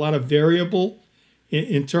there's a lot of variable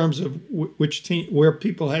in terms of which team, where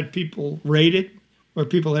people had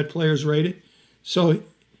players rated. So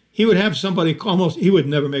he would have somebody he would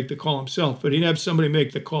never make the call himself, but he'd have somebody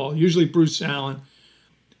make the call, usually Bruce Allen.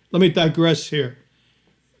 Let me digress here.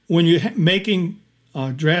 When you're making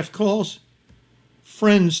draft calls,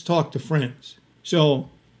 friends talk to friends. So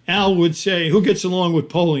Al would say, who gets along with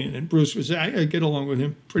Polian? And Bruce would say, I get along with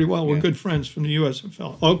him pretty well. We're good friends from the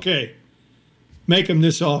USFL. Okay, make him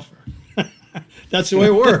this offer. That's the way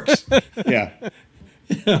it works. Yeah.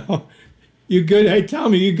 You good? Hey, tell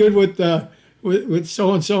me, you good with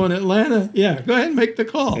so-and-so in Atlanta? Yeah, go ahead and make the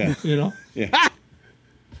call, Yeah.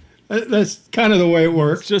 That's kind of the way it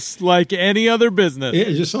works. Just like any other business. Yeah,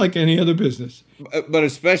 just like any other business. But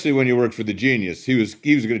especially when you work for the Genius, he was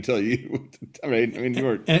going to tell you. Right? I mean, you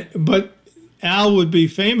were. But Al would be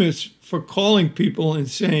famous for calling people and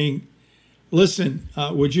saying, "Listen,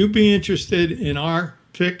 would you be interested in our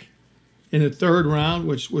pick in the 3rd round,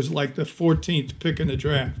 which was like the 14th pick in the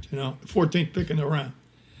draft? The 14th pick in the round."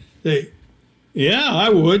 Yeah, I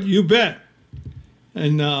would. You bet.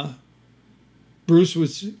 And Bruce would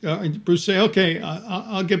say, "Okay,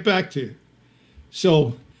 I'll get back to you."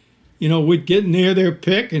 So, we'd get near their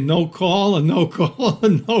pick and no call and no call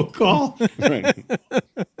and no call. Right.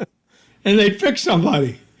 And they'd pick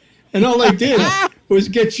somebody. And all they did was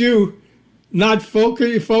get you not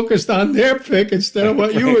focused on their pick instead of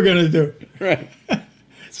what you were going to do. Right.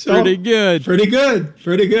 So, pretty good. Pretty good.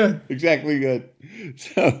 Exactly good.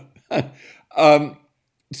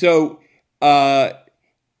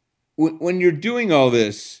 When you're doing all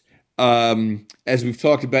this, as we've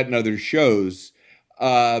talked about in other shows,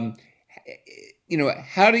 how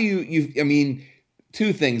do you I mean,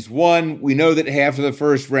 2 things. 1, we know that half of the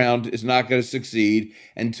first round is not going to succeed.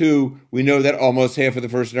 And 2, we know that almost half of the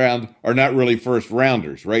first round are not really first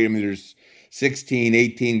rounders, right? I mean, there's 16,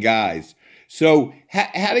 18 guys. So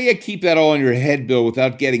how do you keep that all in your head, Bill,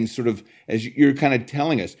 without getting sort of, as you're kind of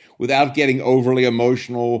telling us, without getting overly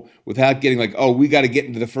emotional, without getting like, oh, we got to get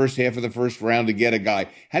into the first half of the first round to get a guy?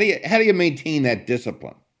 How do you maintain that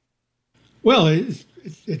discipline? Well, it's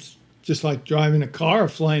just like driving a car or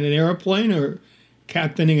flying an airplane or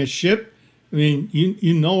captaining a ship. I mean,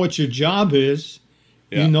 you know what your job is.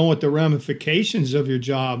 Yeah. You know what the ramifications of your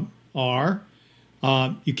job are.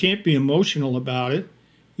 You can't be emotional about it.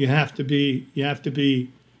 You have to be. You have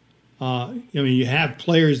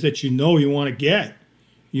players that you want to get.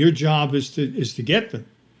 Your job is to get them,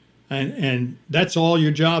 and that's all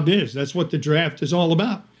your job is. That's what the draft is all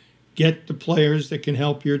about. Get the players that can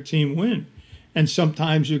help your team win. And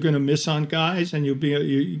sometimes you're going to miss on guys, and you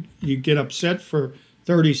get upset for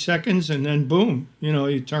 30 seconds, and then boom,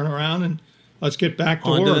 you turn around and let's get back to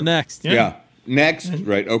on work. to the next. Yeah. Next,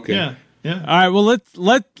 right? Okay. Yeah. Yeah. All right. Well,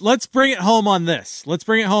 let's bring it home on this. Let's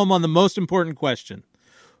bring it home on the most important question: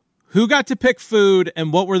 who got to pick food,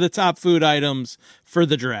 and what were the top food items for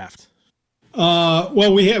the draft?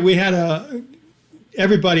 Well, we had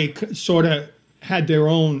everybody sort of had their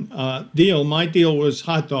own deal. My deal was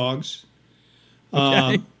hot dogs.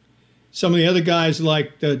 Okay. Some of the other guys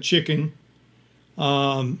liked chicken,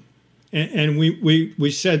 and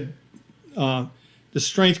we said. The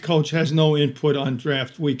strength coach has no input on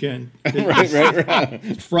draft weekend. Right.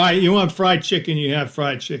 Fried. You want fried chicken, you have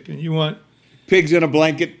fried chicken. You want pigs in a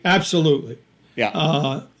blanket. Absolutely.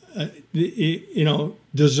 Yeah.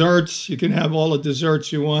 desserts. You can have all the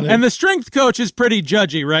desserts you want. And the strength coach is pretty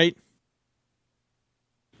judgy, right?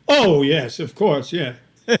 Oh, yes, of course, yeah.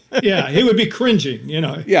 Yeah, he would be cringing,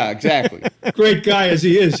 Yeah, exactly. Great guy as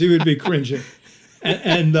he is, he would be cringing.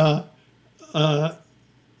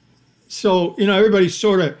 So, everybody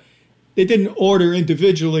sort of, they didn't order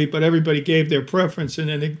individually, but everybody gave their preference. And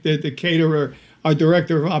then the caterer, our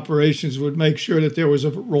director of operations, would make sure that there was a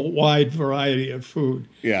wide variety of food.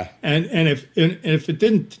 Yeah. And if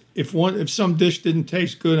some dish didn't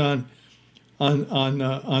taste good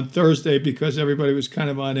on Thursday because everybody was kind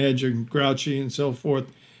of on edge and grouchy and so forth,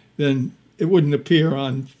 then it wouldn't appear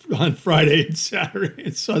on Friday and Saturday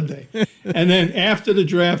and Sunday. And then after the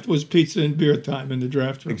draft was pizza and beer time in the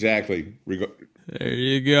draft room. Exactly. There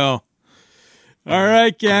you go. All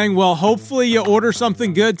right, gang. Well, hopefully you order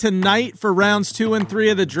something good tonight for rounds 2 and 3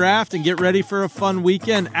 of the draft and get ready for a fun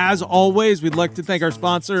weekend. As always, we'd like to thank our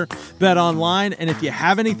sponsor, BetOnline. And if you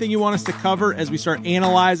have anything you want us to cover as we start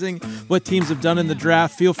analyzing what teams have done in the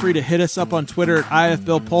draft, feel free to hit us up on Twitter at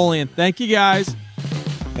IFBillPolian. Thank you, guys.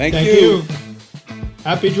 Thank you.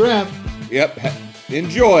 Happy draft. Yep.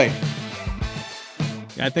 Enjoy.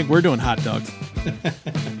 I think we're doing hot dogs.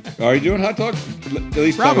 Are you doing hot dogs? At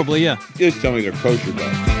least probably, yeah. Just tell me they're kosher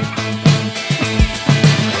dogs.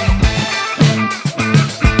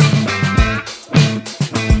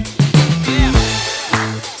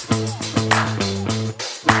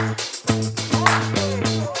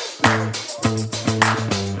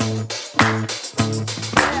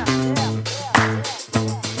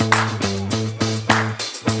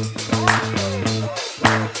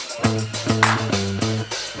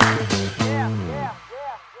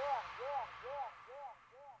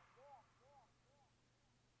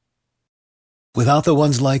 Without the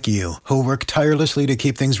ones like you, who work tirelessly to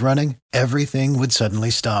keep things running, everything would suddenly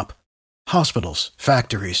stop. Hospitals,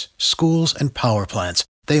 factories, schools, and power plants,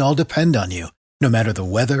 they all depend on you. No matter the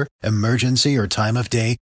weather, emergency, or time of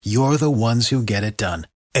day, you're the ones who get it done.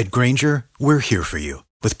 At Grainger, we're here for you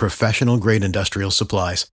with professional-grade industrial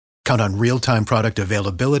supplies. Count on real-time product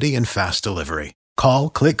availability and fast delivery. Call,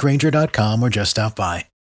 click Grainger.com, or just stop by.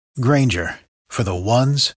 Grainger, for the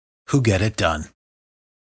ones who get it done.